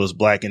called us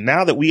black. And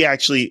now that we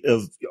actually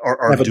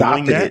are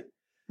doing that,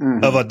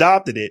 have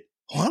adopted it,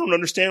 I don't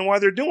understand why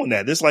they're doing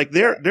that. It's like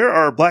there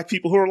are black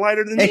people who are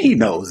lighter than me. And he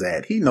knows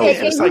that. He knows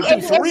that.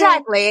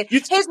 Exactly.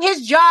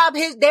 His job,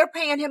 they're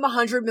paying him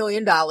 $100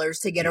 million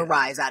to get a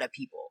rise out of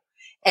people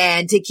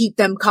and to keep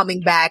them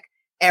coming back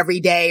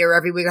every day or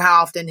every week, or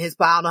how often I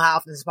don't know how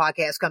often this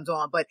podcast comes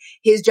on, but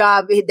his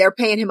job, they're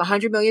paying him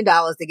 $100 million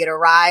to get a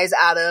rise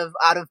out of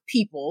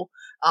people.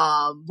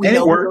 We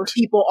know who those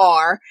people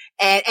are,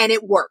 and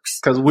it works.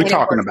 Cause we're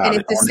talking about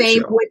it.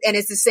 And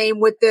it's the same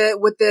with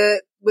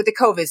the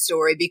COVID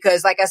story,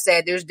 because like I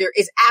said, there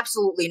is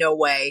absolutely no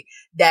way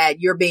that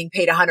you're being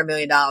paid $100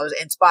 million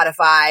and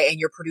Spotify and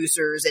your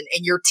producers and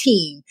your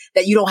team,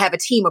 that you don't have a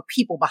team of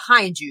people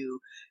behind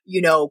you,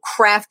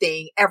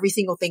 crafting every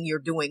single thing you're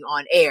doing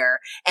on air.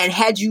 And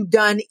had you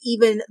done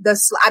even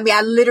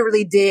I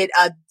literally did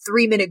a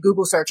 3-minute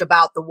Google search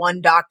about the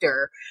one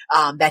doctor,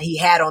 that he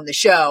had on the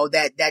show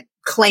that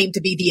claimed to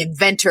be the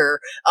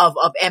inventor of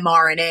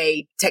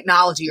mRNA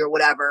technology or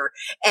whatever.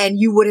 And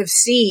you would have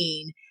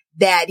seen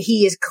that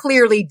he is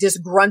clearly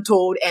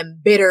disgruntled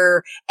and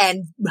bitter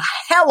and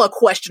hella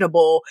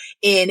questionable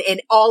in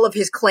all of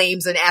his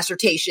claims and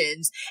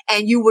assertions.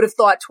 And you would have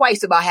thought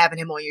twice about having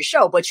him on your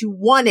show, but you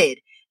wanted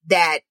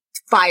that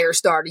fire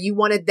starter. You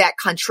wanted that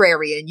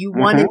contrarian. You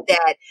wanted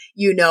that,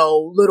 you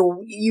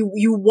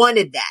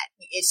wanted that.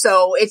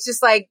 So it's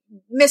just like,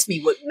 miss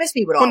me with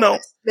all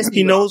this.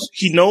 He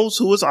knows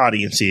who his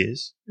audience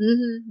is.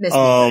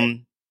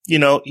 He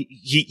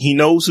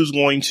knows who's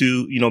going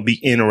to, be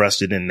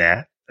interested in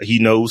that. He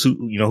knows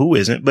who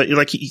isn't, but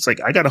he's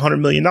like, I got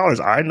 $100 million.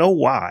 I know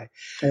why.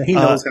 And he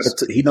knows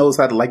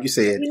how to, like you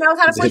said, he knows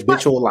how to he's a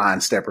habitual line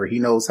stepper. He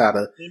knows how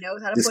to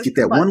just get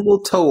that one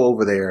little toe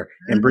over there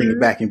and bring it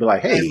back and be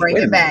like, hey, and bring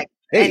it back.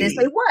 Hey. And it's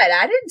like, what?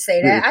 I didn't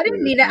say that. I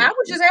didn't mean that. I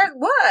was just asking,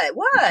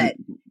 what?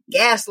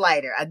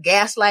 A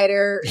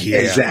gaslighter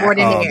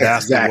extraordinaire.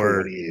 That's the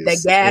word.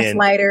 The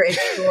gaslighter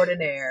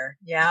extraordinaire.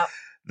 Yeah.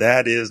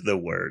 That is the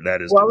word.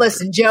 Well,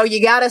 listen, Joe,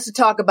 you got us to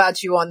talk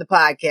about you on the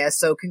podcast,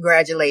 so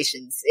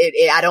congratulations.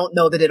 I don't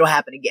know that it'll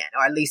happen again,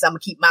 or at least I'm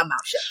going to keep my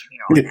mouth shut from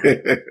here on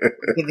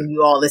out, giving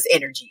you all this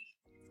energy.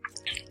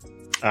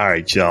 All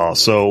right, y'all.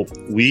 So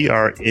we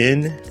are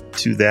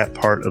into that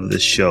part of the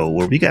show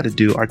where we got to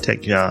do our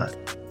Tech John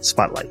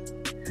Spotlight.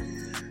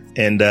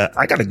 And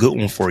I got a good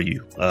one for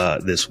you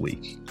this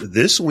week.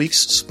 This week's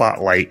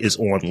Spotlight is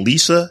on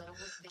Lisa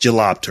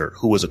Jalopter,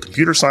 who was a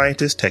computer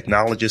scientist,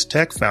 technologist,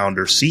 tech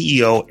founder,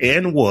 CEO,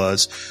 and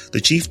was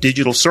the chief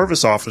digital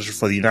service officer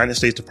for the United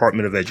States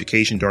Department of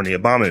Education during the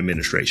Obama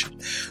administration.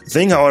 The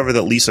thing, however,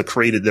 that Lisa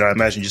created that I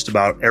imagine just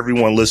about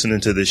everyone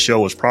listening to this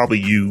show has probably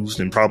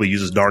used and probably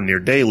uses darn near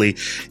daily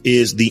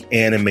is the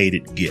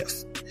animated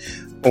GIF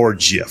or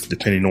GIF,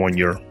 depending on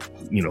your,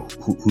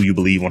 who you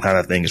believe on how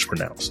that thing is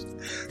pronounced.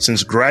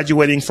 Since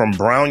graduating from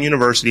Brown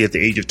University at the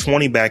age of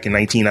 20 back in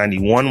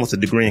 1991 with a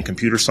degree in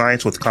computer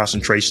science with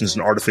concentrations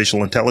in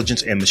artificial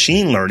intelligence and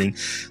machine learning,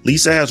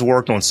 Lisa has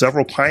worked on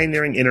several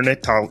pioneering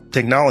internet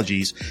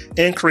technologies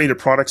and created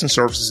products and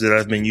services that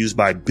have been used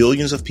by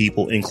billions of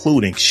people,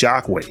 including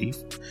Shockwave,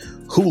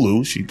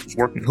 Hulu. She was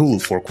working at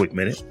Hulu for a quick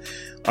minute.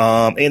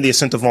 And the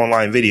ascent of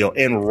online video.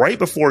 And right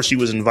before she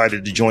was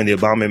invited to join the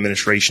Obama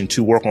administration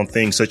to work on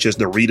things such as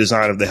the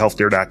redesign of the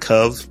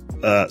healthcare.gov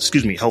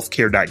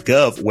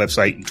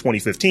website in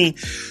 2015,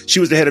 she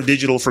was the head of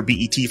digital for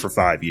BET for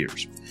 5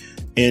 years.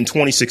 In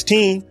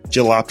 2016,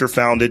 Jalopter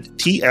founded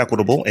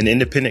T-Equitable, an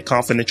independent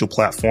confidential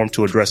platform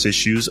to address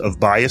issues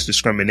of bias,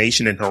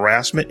 discrimination, and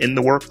harassment in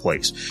the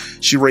workplace.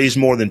 She raised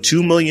more than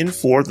 $2 million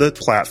for the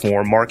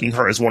platform, marking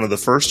her as one of the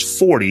first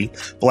 40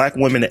 Black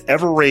women to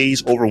ever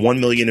raise over $1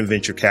 million in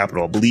venture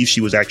capital. I believe she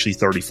was actually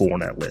 34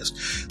 on that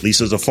list.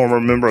 Lisa is a former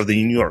member of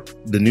the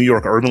New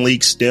York Urban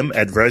League STEM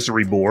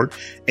Advisory Board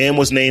and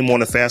was named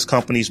one of Fast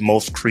Company's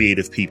most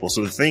creative people.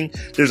 So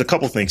there's a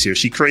couple things here.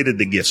 She created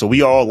the GIF, so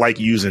we all like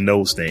using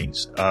those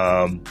things. We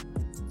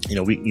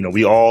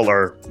all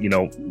are,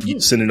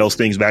 sending those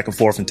things back and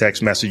forth in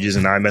text messages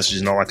and iMessages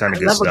and all that kind of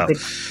good stuff.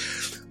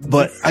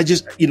 But I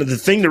just, the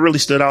thing that really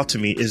stood out to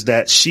me is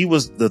that she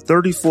was the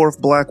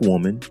 34th Black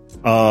woman,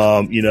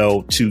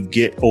 to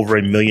get over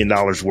 $1 million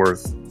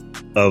worth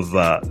of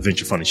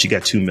venture funding. She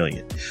got $2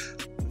 million.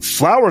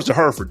 Flowers to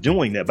her for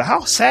doing that. But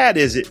how sad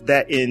is it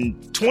that in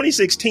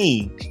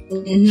 2016,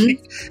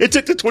 it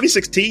took to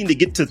 2016 to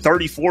get to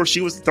 34.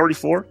 She was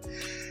 34.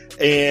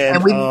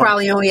 And we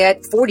probably only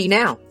at 40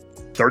 now.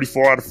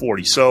 34 out of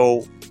 40.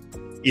 So,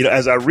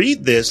 as I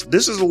read this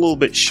is a little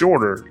bit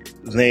shorter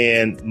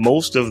than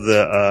most of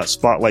the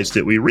spotlights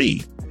that we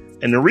read.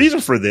 And the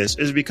reason for this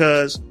is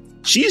because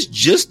she's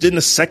just in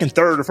the second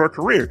third of her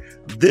career.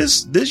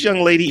 This young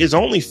lady is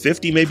only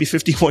 50, maybe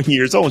 51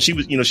 years old. She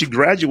was, she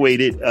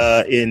graduated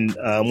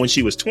when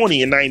she was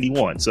 20 in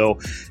 91. So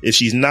if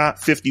she's not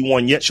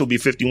 51 yet, she'll be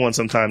 51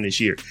 sometime this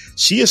year.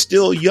 She is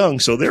still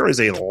young. So there is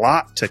a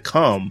lot to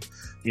come,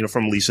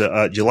 from Lisa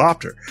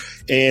Jalopter.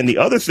 And the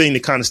other thing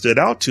that kind of stood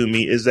out to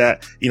me is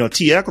that,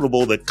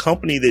 T-Equitable, the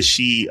company that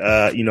she,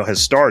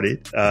 has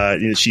started,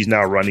 she's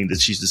now running, that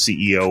she's the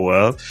CEO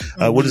of.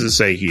 What does it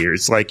say here?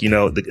 It's like,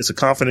 it's a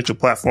confidential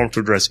platform to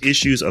address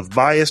issues of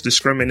bias,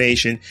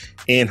 discrimination,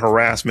 and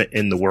harassment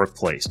in the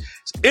workplace.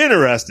 It's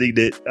interesting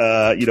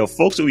that,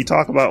 folks that we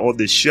talk about on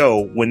this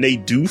show, when they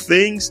do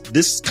things,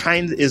 this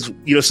kind of is,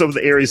 some of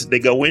the areas that they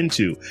go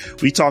into.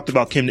 We talked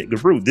about Kimnit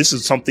Gabru. This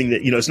is something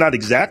that, it's not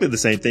exactly the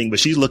same thing, but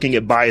she's looking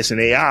at bias in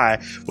AI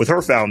with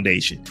her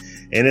foundation.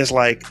 And it's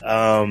like,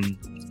 I'm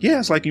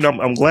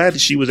glad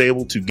that she was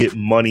able to get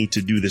money to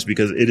do this,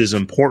 because it is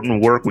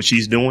important work what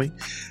she's doing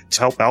to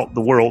help out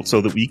the world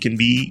so that we can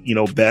be,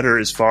 better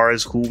as far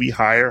as who we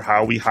hire,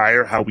 how we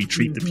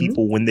treat the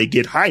people when they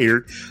get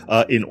hired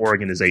in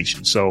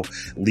organizations. So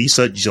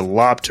Lisa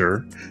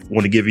Jalopter,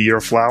 want to give you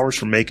your flowers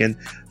for making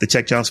the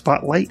Tech John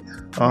Spotlight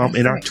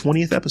in our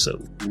 20th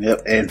episode.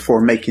 Yep. And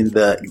for making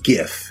the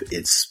GIF.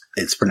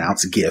 It's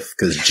pronounced GIF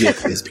because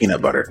GIF is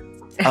peanut butter.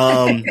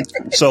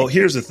 So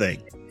here's the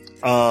thing.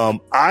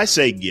 I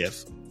say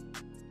GIF,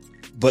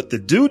 but the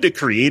dude that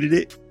created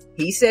it,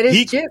 he said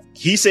it's GIF.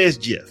 He says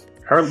GIF.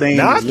 Her name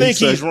now, I think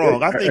he's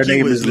wrong. I think her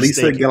name is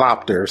Lisa mistaken.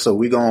 Jalopter, so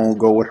we're going to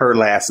go with her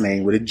last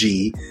name with a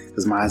G,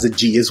 because mine's a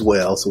G as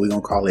well, so we're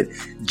going to call it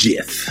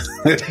GIF.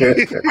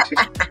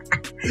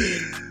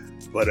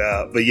 But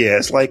yeah,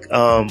 it's like, when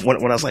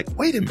I was like,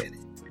 wait a minute,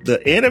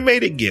 the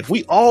animated GIF,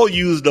 we all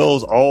use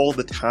those all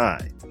the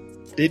time.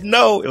 Didn't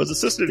know it was a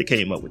sister that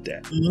came up with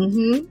that.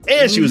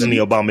 And she was in the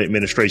Obama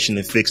administration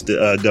and fixed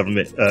the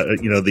government,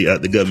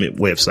 the government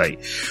website.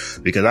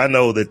 Because I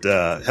know that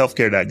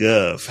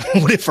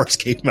healthcare.gov, when it first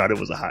came out, it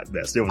was a hot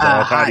mess. There was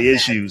all kind of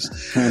issues.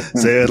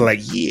 So it was like,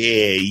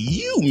 yeah,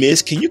 you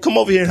miss, can you come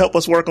over here and help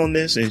us work on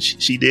this? And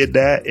she did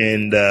that,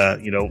 and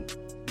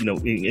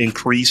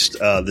increased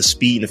the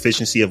speed and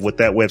efficiency of what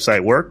that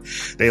website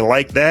worked. They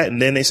liked that,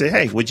 and then they say,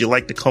 hey, would you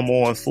like to come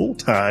on full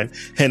time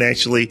and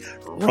actually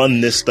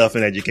run this stuff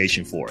in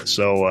education for us?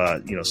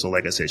 So, so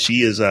like I said,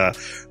 she is a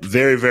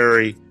very,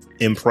 very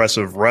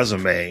impressive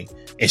resume,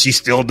 and she's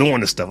still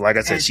doing this stuff. Like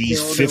I said,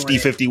 she's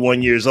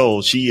 51 years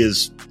old.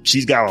 She's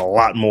got a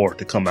lot more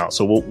to come out.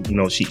 So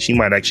we'll, she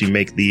might actually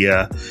make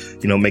the,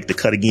 make the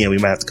cut again. We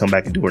might have to come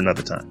back and do her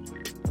another time.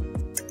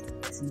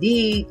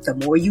 Indeed. The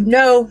more you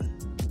know.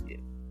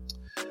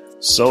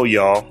 So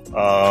y'all,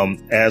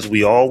 as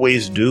we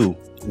always do,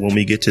 when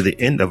we get to the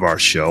end of our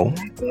show,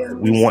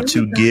 we want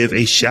to give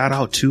a shout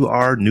out to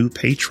our new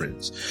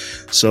patrons.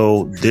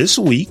 So this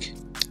week,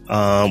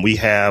 We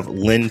have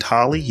Lynn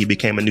Tolley. He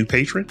became a new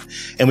patron.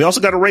 And we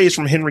also got a raise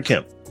from Henry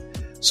Kemp.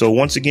 So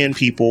once again,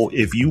 people,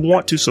 if you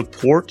want to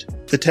support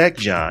the Tech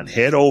John,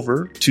 head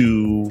over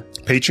to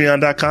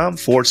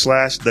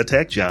patreon.com/the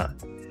Tech John.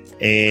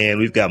 And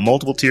we've got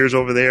multiple tiers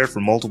over there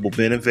for multiple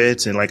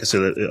benefits. And like I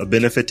said, a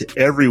benefit to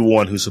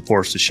everyone who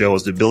supports the show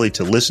is the ability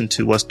to listen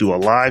to us do a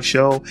live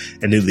show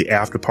and do the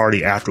after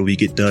party after we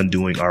get done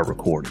doing our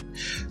recording.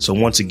 So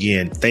once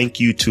again, thank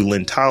you to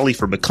Lynn Tolley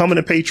for becoming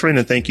a patron,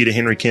 and thank you to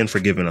Henry Ken for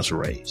giving us a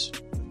raise.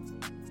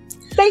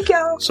 Thank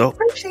y'all.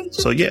 Appreciate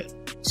you.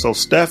 So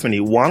Stephanie,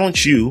 why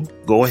don't you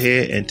go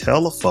ahead and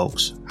tell the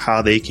folks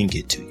how they can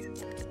get to you?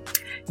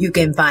 You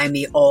can find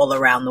me all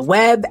around the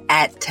web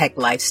at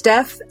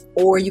TechLifeSteph,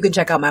 or you can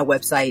check out my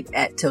website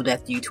at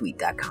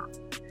tilldeathyouTweet.com.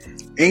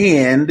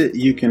 And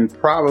you can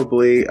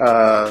probably,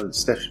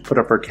 Steph put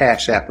up her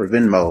Cash App or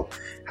Venmo,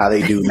 how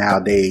they do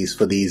nowadays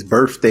for these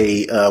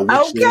birthday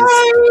wishes. Okay,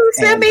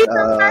 send me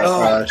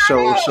some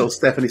show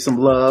Stephanie some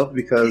love,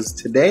 because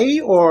today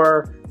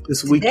or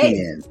this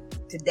weekend?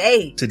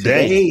 Today.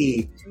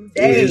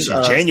 It is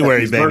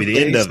January, baby, the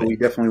end of it. So we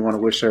definitely want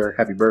to wish her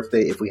happy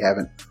birthday if we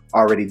haven't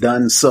already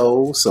done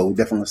so. So we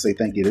definitely want to say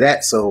thank you to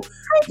that. So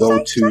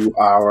go to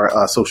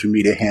our social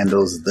media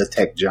handles, The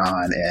Tech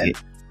John, and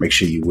make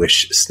sure you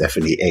wish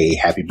Stephanie a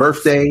happy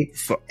birthday.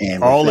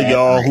 And all of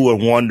y'all who are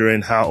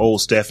wondering how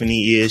old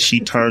Stephanie is, she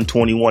turned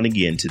 21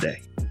 again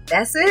today.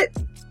 That's it.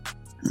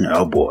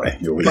 Oh boy.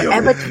 Here we go.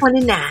 Forever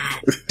 29.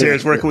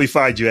 Terrence, where can we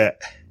find you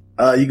at?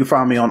 You can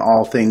find me on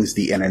all things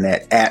the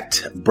internet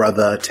at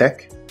Brother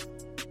Tech.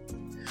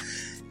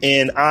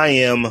 And I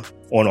am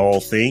on all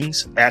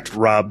things at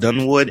Rob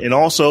Dunwood. And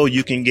also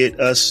you can get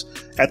us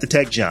at The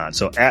Tech John.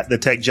 So at The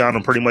Tech John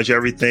on pretty much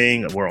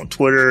everything. We're on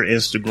Twitter,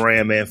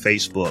 Instagram, and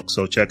Facebook.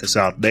 So check us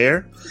out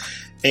there.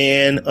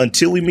 And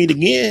until we meet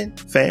again,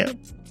 fam,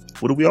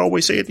 what do we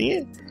always say at the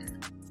end?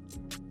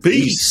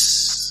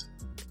 Peace.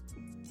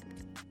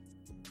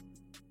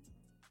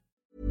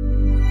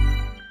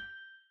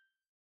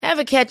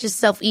 Ever catch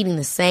yourself eating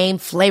the same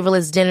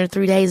flavorless dinner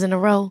 3 days in a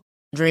row?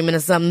 Dreaming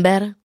of something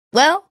better?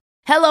 Well,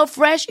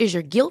 HelloFresh is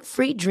your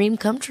guilt-free dream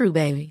come true,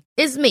 baby.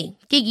 It's me,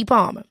 Keke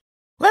Palmer.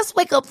 Let's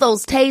wake up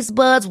those taste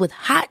buds with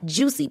hot,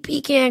 juicy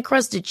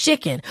pecan-crusted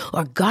chicken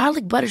or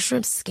garlic butter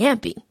shrimp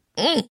scampi.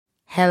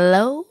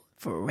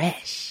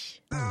 HelloFresh.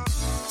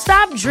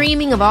 Stop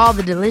dreaming of all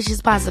the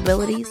delicious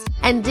possibilities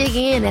and dig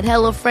in at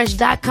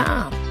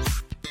HelloFresh.com.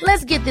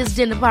 Let's get this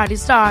dinner party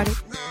started.